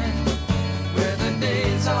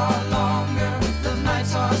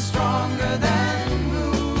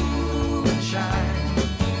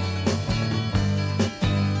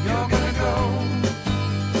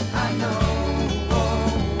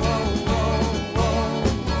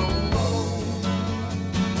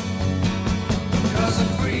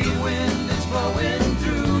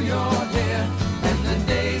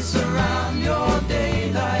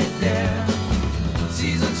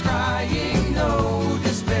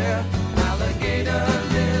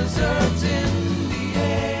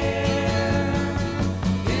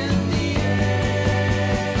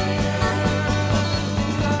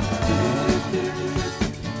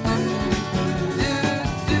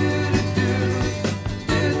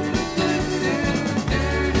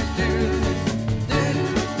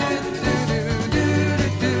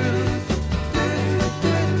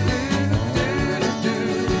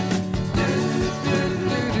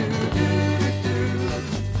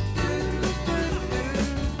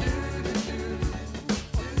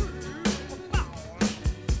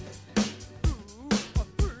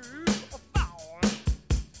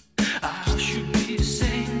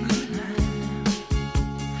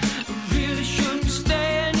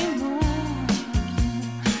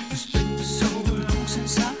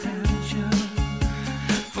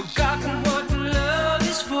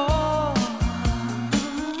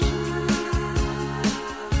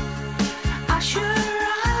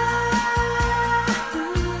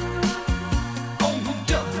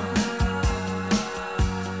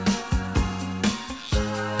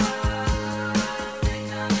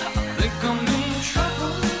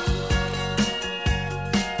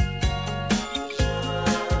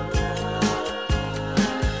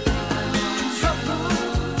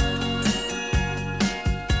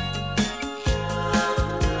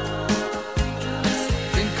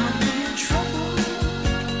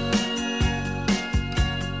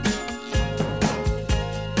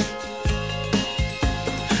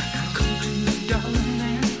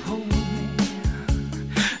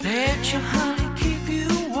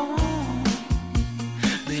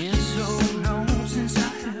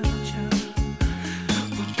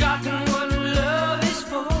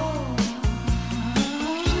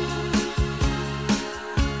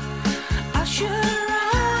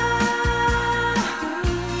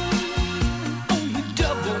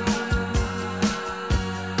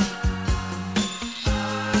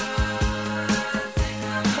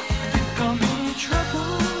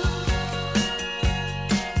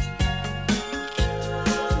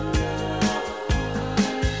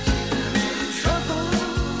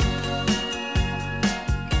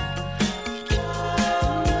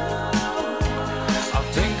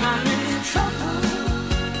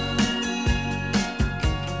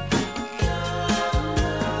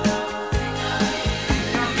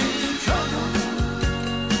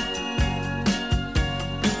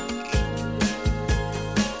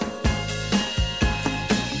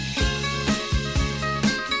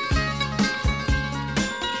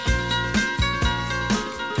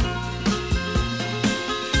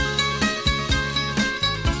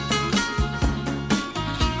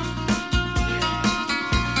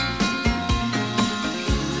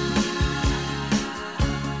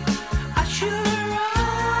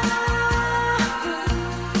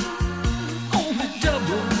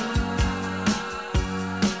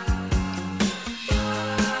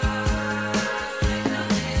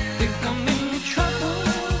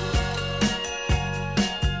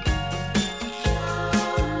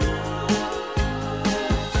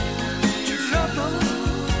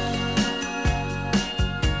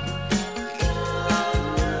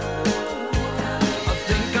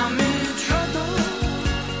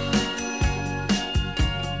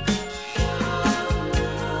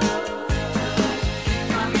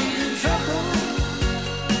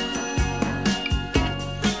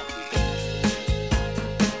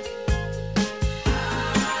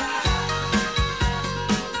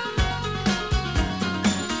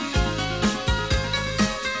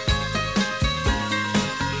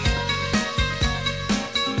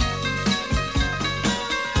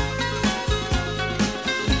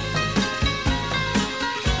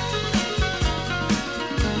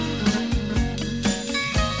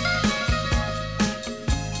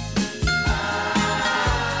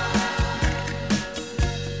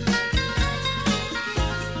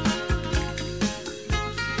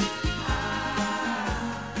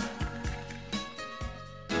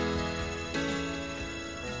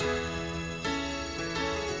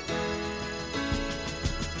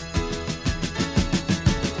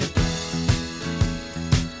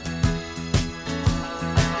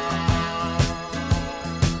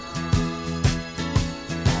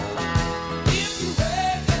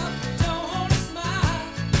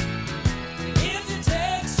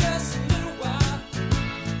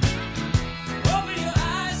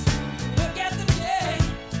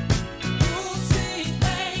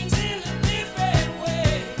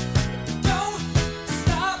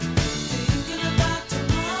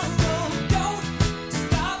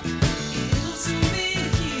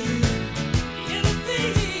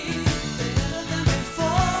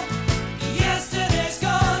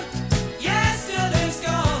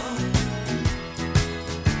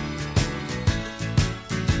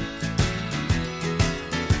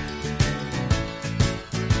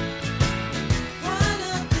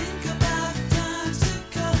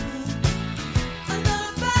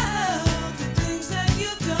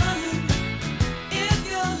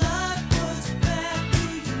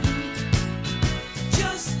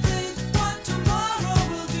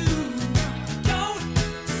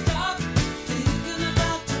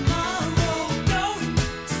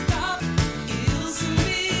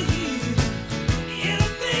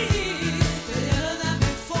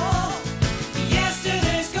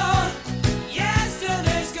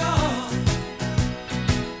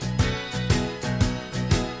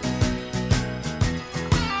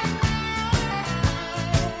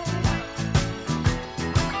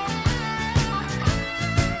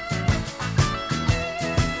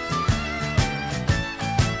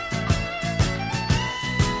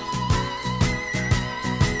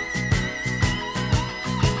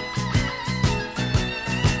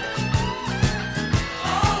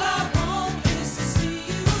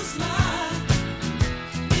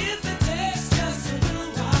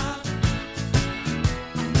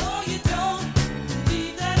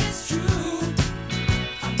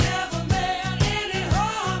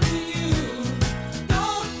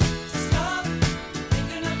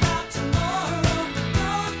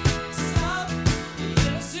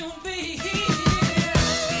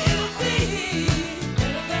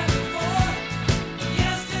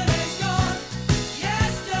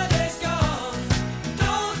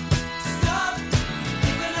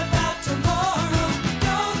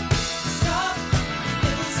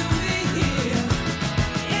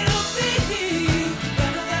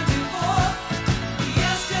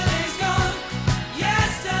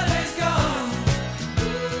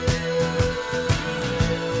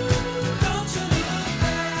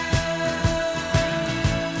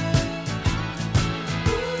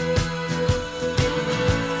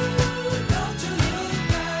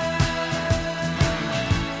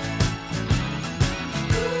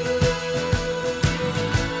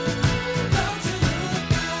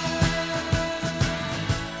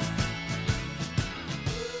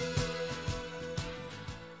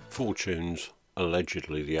 4 tunes,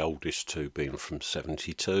 allegedly the oldest 2 being from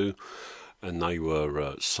 72, and they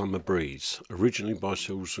were Summer Breeze, originally by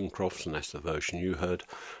Sills and Crofts, and that's the version you heard.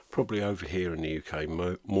 Probably over here in the UK,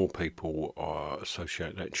 more people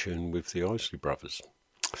associate that tune with the Isley Brothers.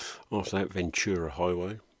 After that, Ventura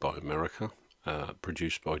Highway by America,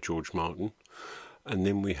 produced by George Martin. And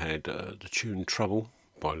then we had the tune Trouble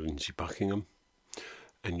by Lindsey Buckingham.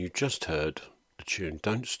 And you just heard the tune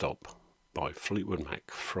Don't Stop by Fleetwood Mac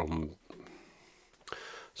from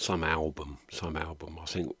some album. I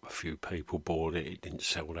think a few people bought it. It didn't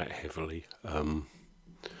sell that heavily. What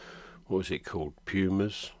was it called?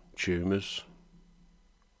 Tumors?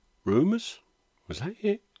 Rumours? Was that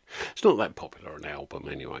it? It's not that popular an album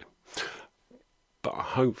anyway. But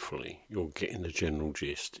hopefully you're getting the general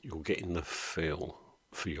gist. You're getting the feel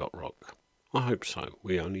for yacht rock. I hope so.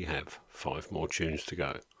 We only have 5 more tunes to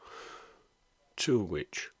go. 2 of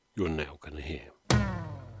which you're now going to hear.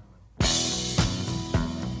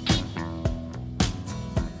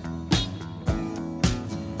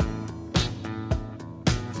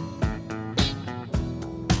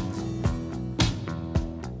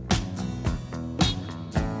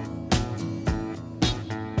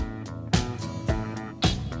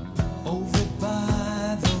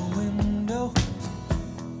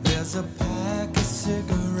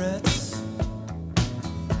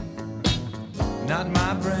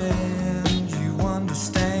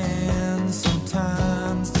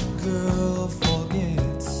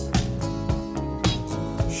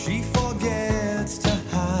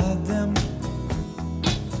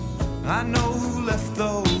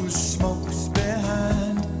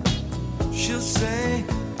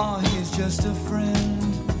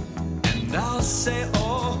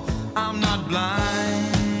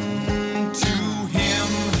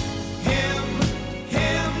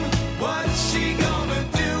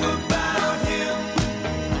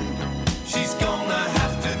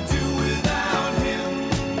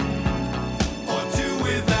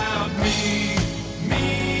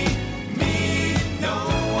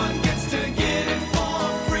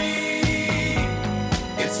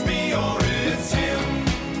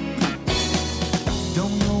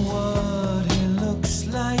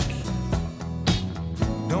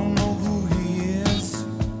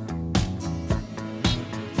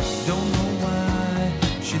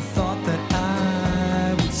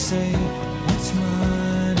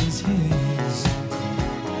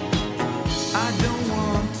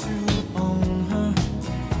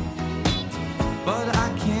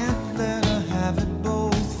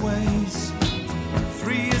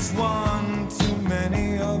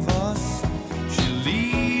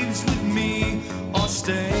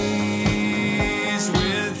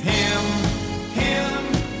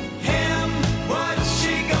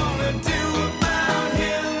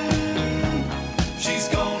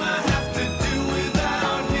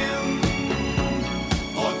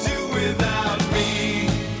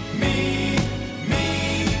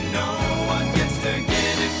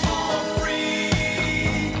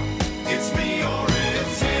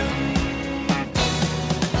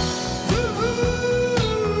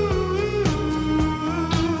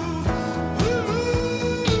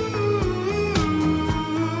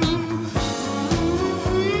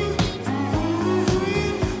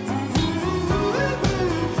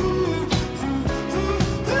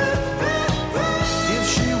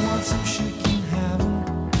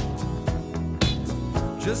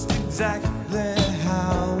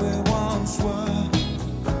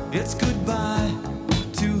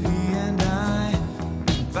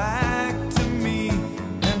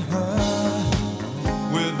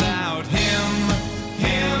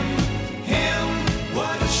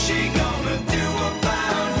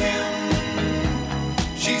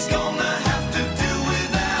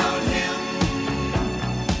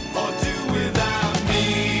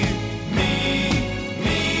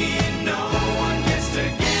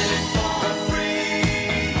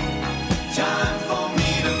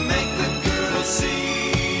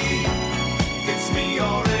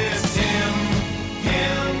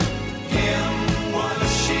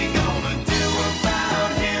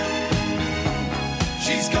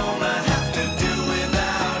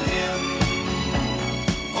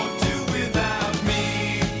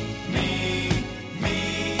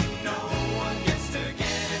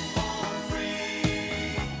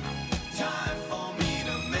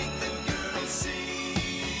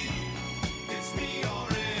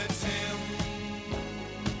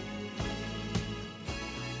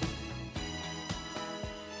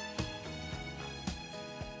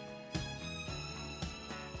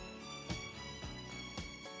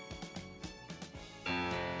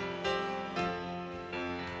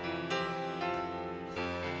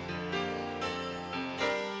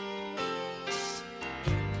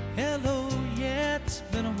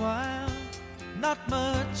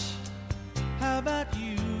 much. How about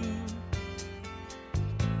you?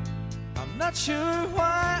 I'm not sure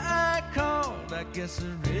why I called. I guess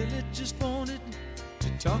I really just wanted to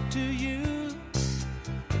talk to you.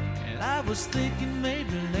 And I was thinking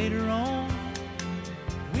maybe later on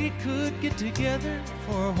we could get together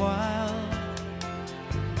for a while.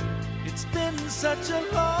 It's been such a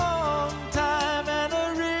long time and I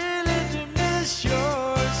really do miss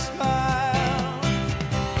your smile.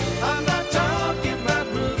 I'm not talking about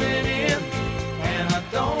moving in, and I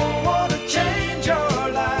don't want to change your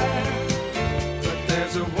life, but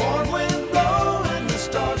there's a warm wind blowing the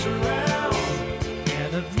stars around,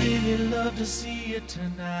 and I'd really love to see you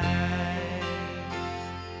tonight.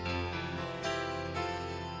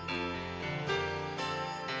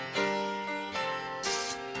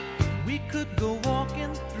 We could go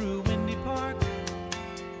walking through Windy Park,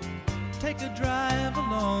 take a drive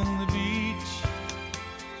along the beach,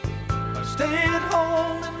 or stay at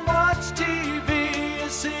home and watch TV. You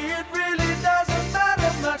see, it really doesn't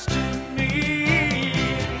matter much to me.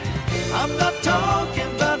 I'm not talking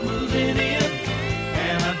about moving in,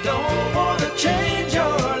 and I don't want to change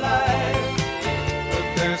your life, but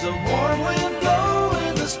there's a warm wind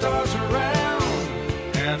blowing the stars around,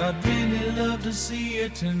 and I'd really love to see you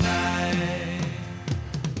tonight.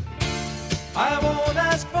 I won't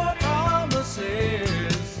ask for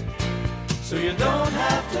promises, so you don't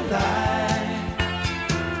have to lie.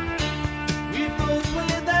 We both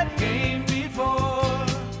played that game before.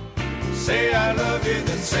 Say I love you,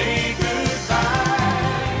 then say goodbye.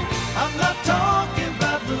 I'm not talking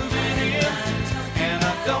about moving in, and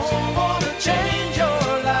I don't want to change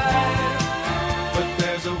your life, but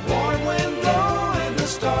there's a warm wind blowing the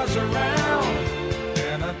stars around,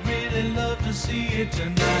 and I'd really love to see you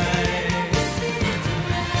tonight.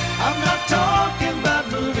 I'm not talking about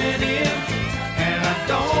moving in, and I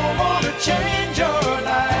don't want to change your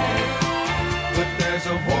life, but there's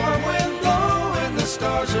a warm wind blowing the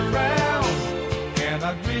stars around, and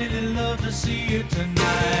I'd really love to see you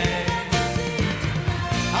tonight.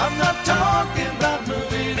 I'm not talking about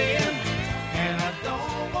moving in, and I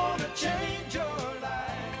don't want to change your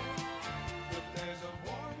life, but there's a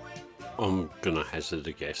warm wind blowing. I'm going to hazard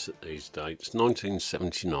a guess at these dates.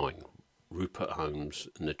 1979, Rupert Holmes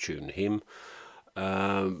and the tune Him.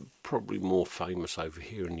 Probably more famous over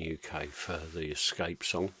here in the UK for the Escape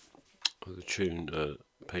song, the tune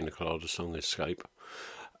Pina Colada song Escape.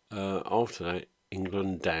 After that,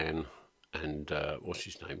 England Dan and what's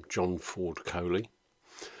his name, John Ford Coley,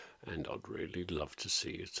 and I'd really love to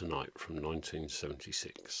see you tonight from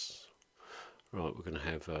 1976. Right, we're going to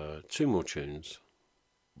have two more tunes,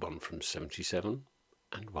 one from 77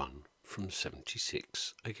 and one from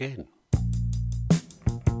 76 again.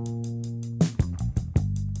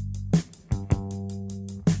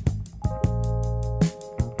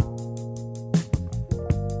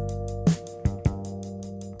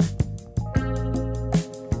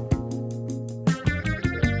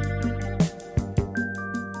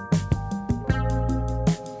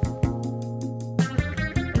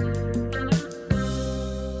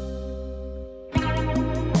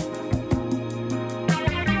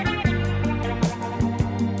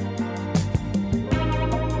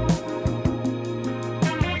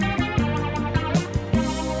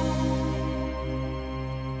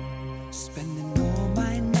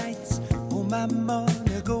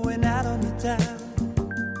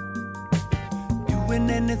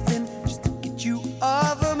 In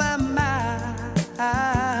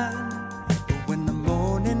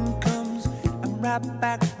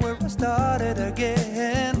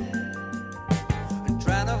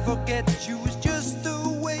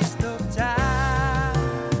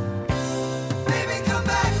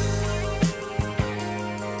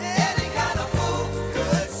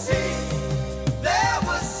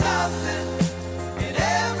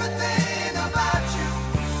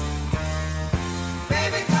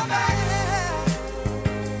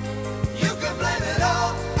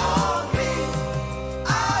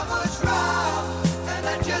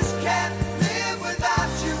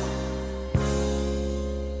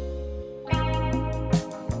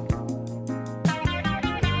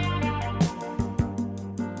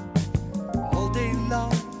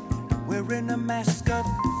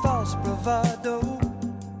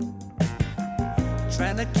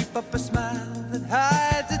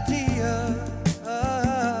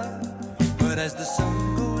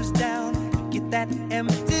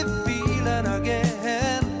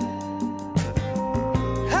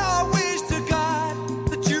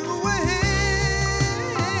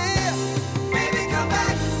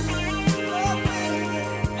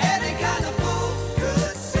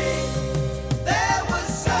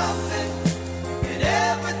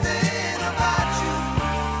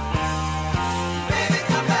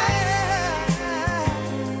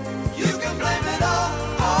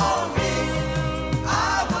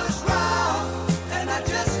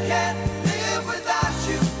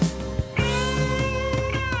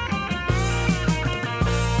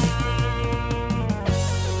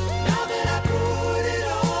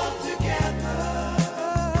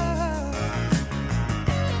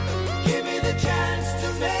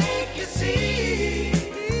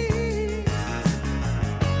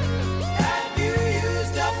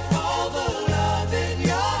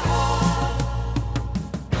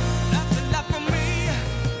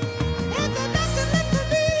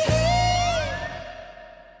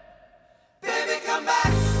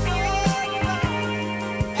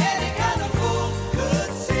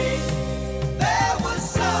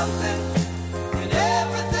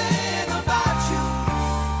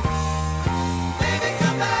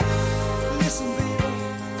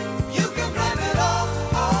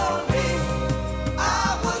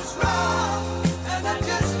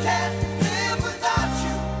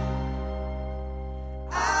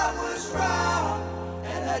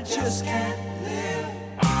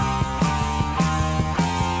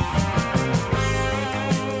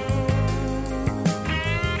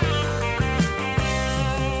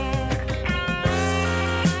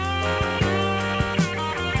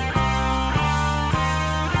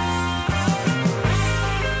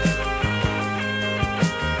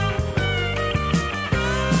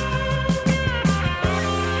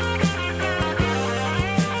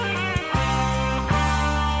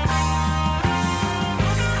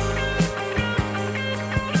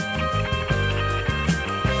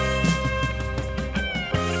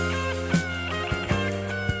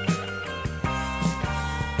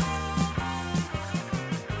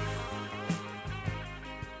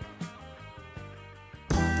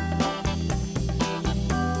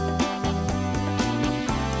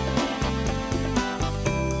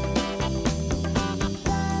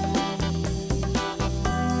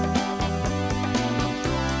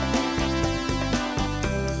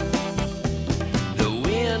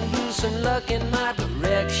look in my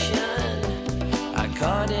direction. I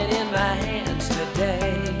caught it in my hands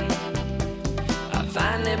today. I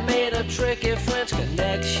finally made a tricky French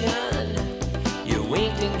connection. You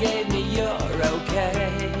winked and gave me your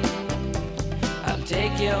okay. I'll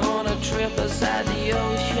take you on a trip beside the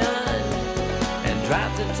ocean and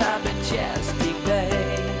drop the top at Chesapeake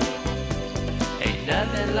Bay. Ain't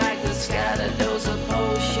nothing like the sky to dose a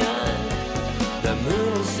potion. The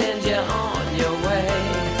moon will send you on your way.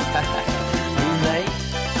 Moonlight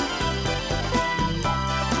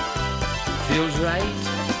feels right.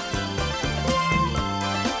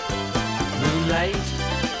 Moonlight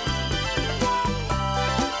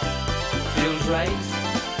feels right.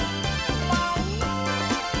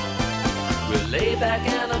 We'll lay back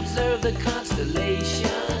and observe the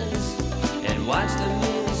constellations and watch the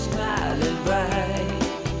moon smiling bright.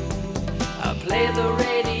 I'll play the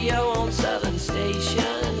radio on southern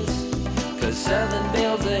stations, 'cause southern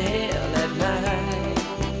bells are hell at night.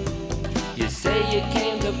 You say you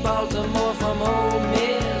came to Baltimore from Ole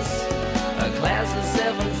Miss, a class of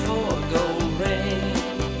 7-4 gold ring.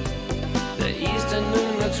 The eastern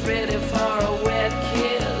moon looks ready for a wet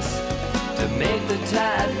kiss to make the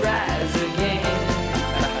tide rise again.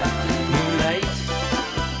 Moonlight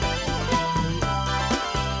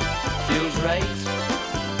feels right.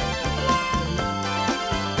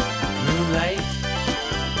 Moonlight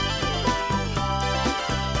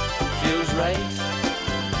feels right.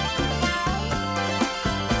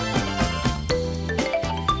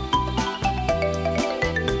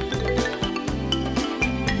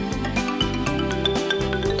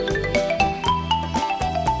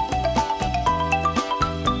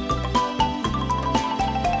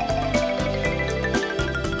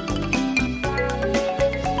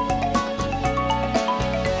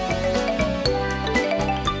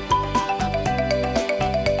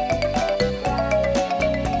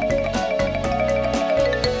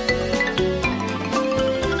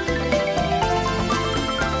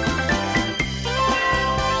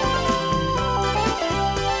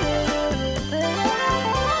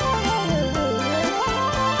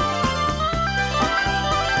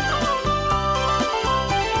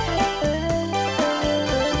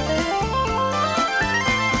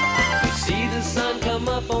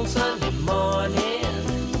 On Sunday morning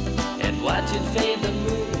and watch it fade the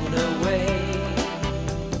moon away.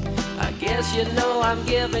 I guess you know I'm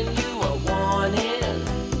giving you a warning,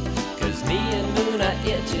 'cause me and moon are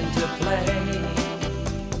itching to play.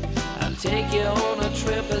 I'll take you on a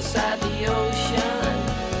trip beside the ocean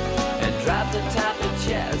and drop the top of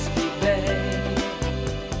Chesapeake Bay.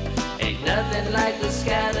 Ain't nothing like the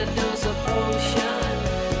sky to dose a potion.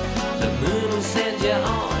 The moon will send you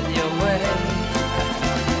on your way.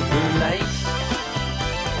 Moonlight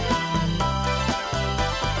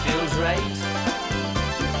feels right.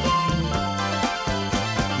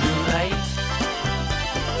 Moonlight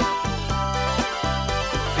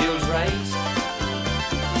feels right.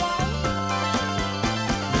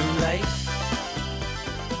 Moonlight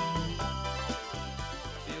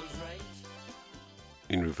feels right.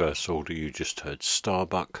 In reverse order, you just heard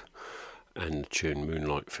Starbuck and the tune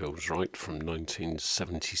Moonlight Feels Right from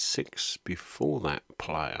 1976. Before that,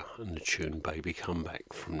 Player and the tune Baby Come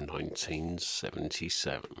Back from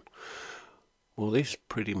 1977. Well, this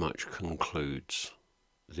pretty much concludes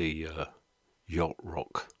the Yacht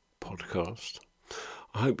Rock podcast.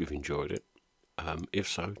 I hope you've enjoyed it. If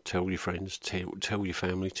so, tell your friends, tell your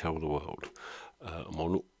family, tell the world. I'm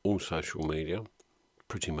on all social media,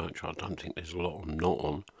 pretty much. I don't think there's a lot I'm not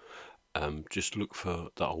on. Just look for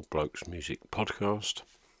the Old Blokes Music Podcast.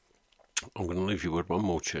 I'm going to leave you with one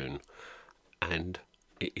more tune, and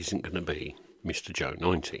it isn't going to be Mr. Joe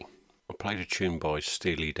 90. I played a tune by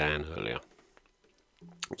Steely Dan earlier,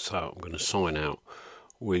 so I'm going to sign out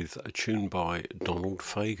with a tune by Donald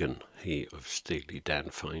Fagen, he of Steely Dan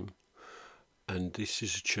fame. And this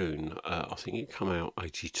is a tune, I think it came out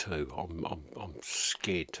 82. I'm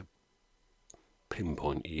scared to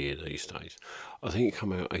pinpoint a year these days. I think it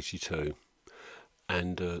came out 82,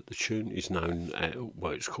 and the tune is known as,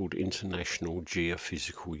 well, it's called International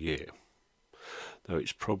Geophysical Year, though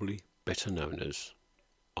it's probably better known as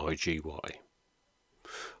IGY.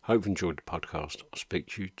 Hope you enjoyed the podcast. I'll speak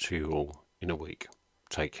to you all in a week.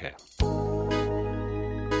 Take care.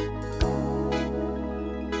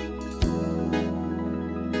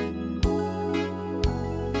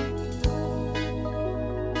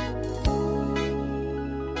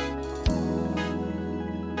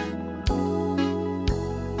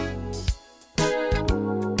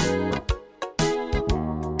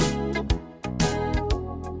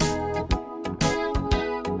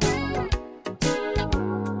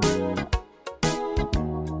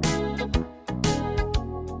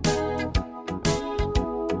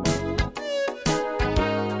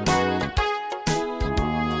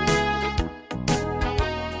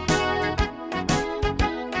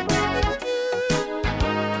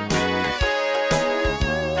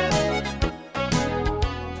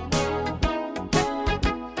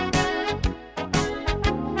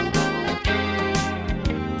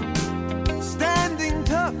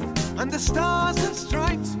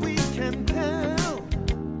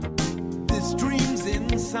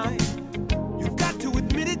 sign. You've got to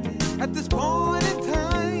admit it at this point in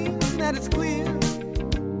time that it's clear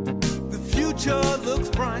the future looks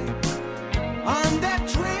bright. On that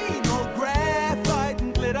train, all graphite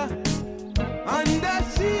and glitter,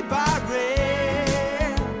 undersea by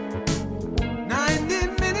rail.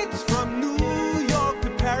 90 minutes from New York to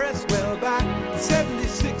Paris. Well, by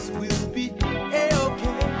 76 we'll be A-OK.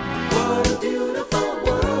 What a beautiful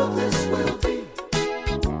world this will be.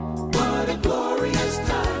 What a glorious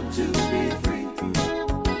time to be free.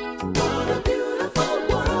 What a beautiful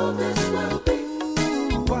world this will be.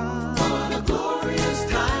 What a glorious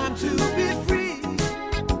time to be free.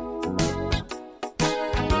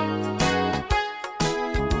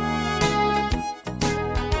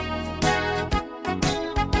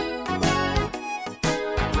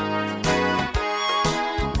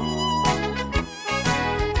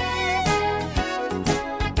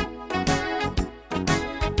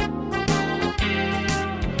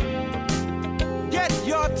 Get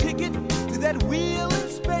your ticket to that wheel in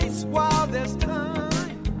space while there's time.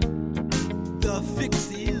 The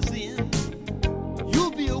fix is in.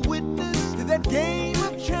 You'll be a witness to that game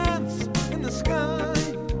of chance in the sky.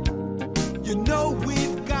 You know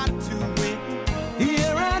we've got to win.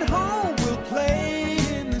 Here at home we'll play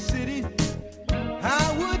in the city.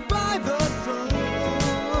 Howard by the sun.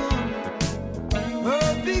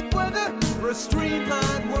 Perfect weather for a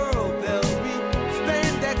streamlined world. There'll be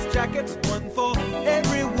spandex jackets, one for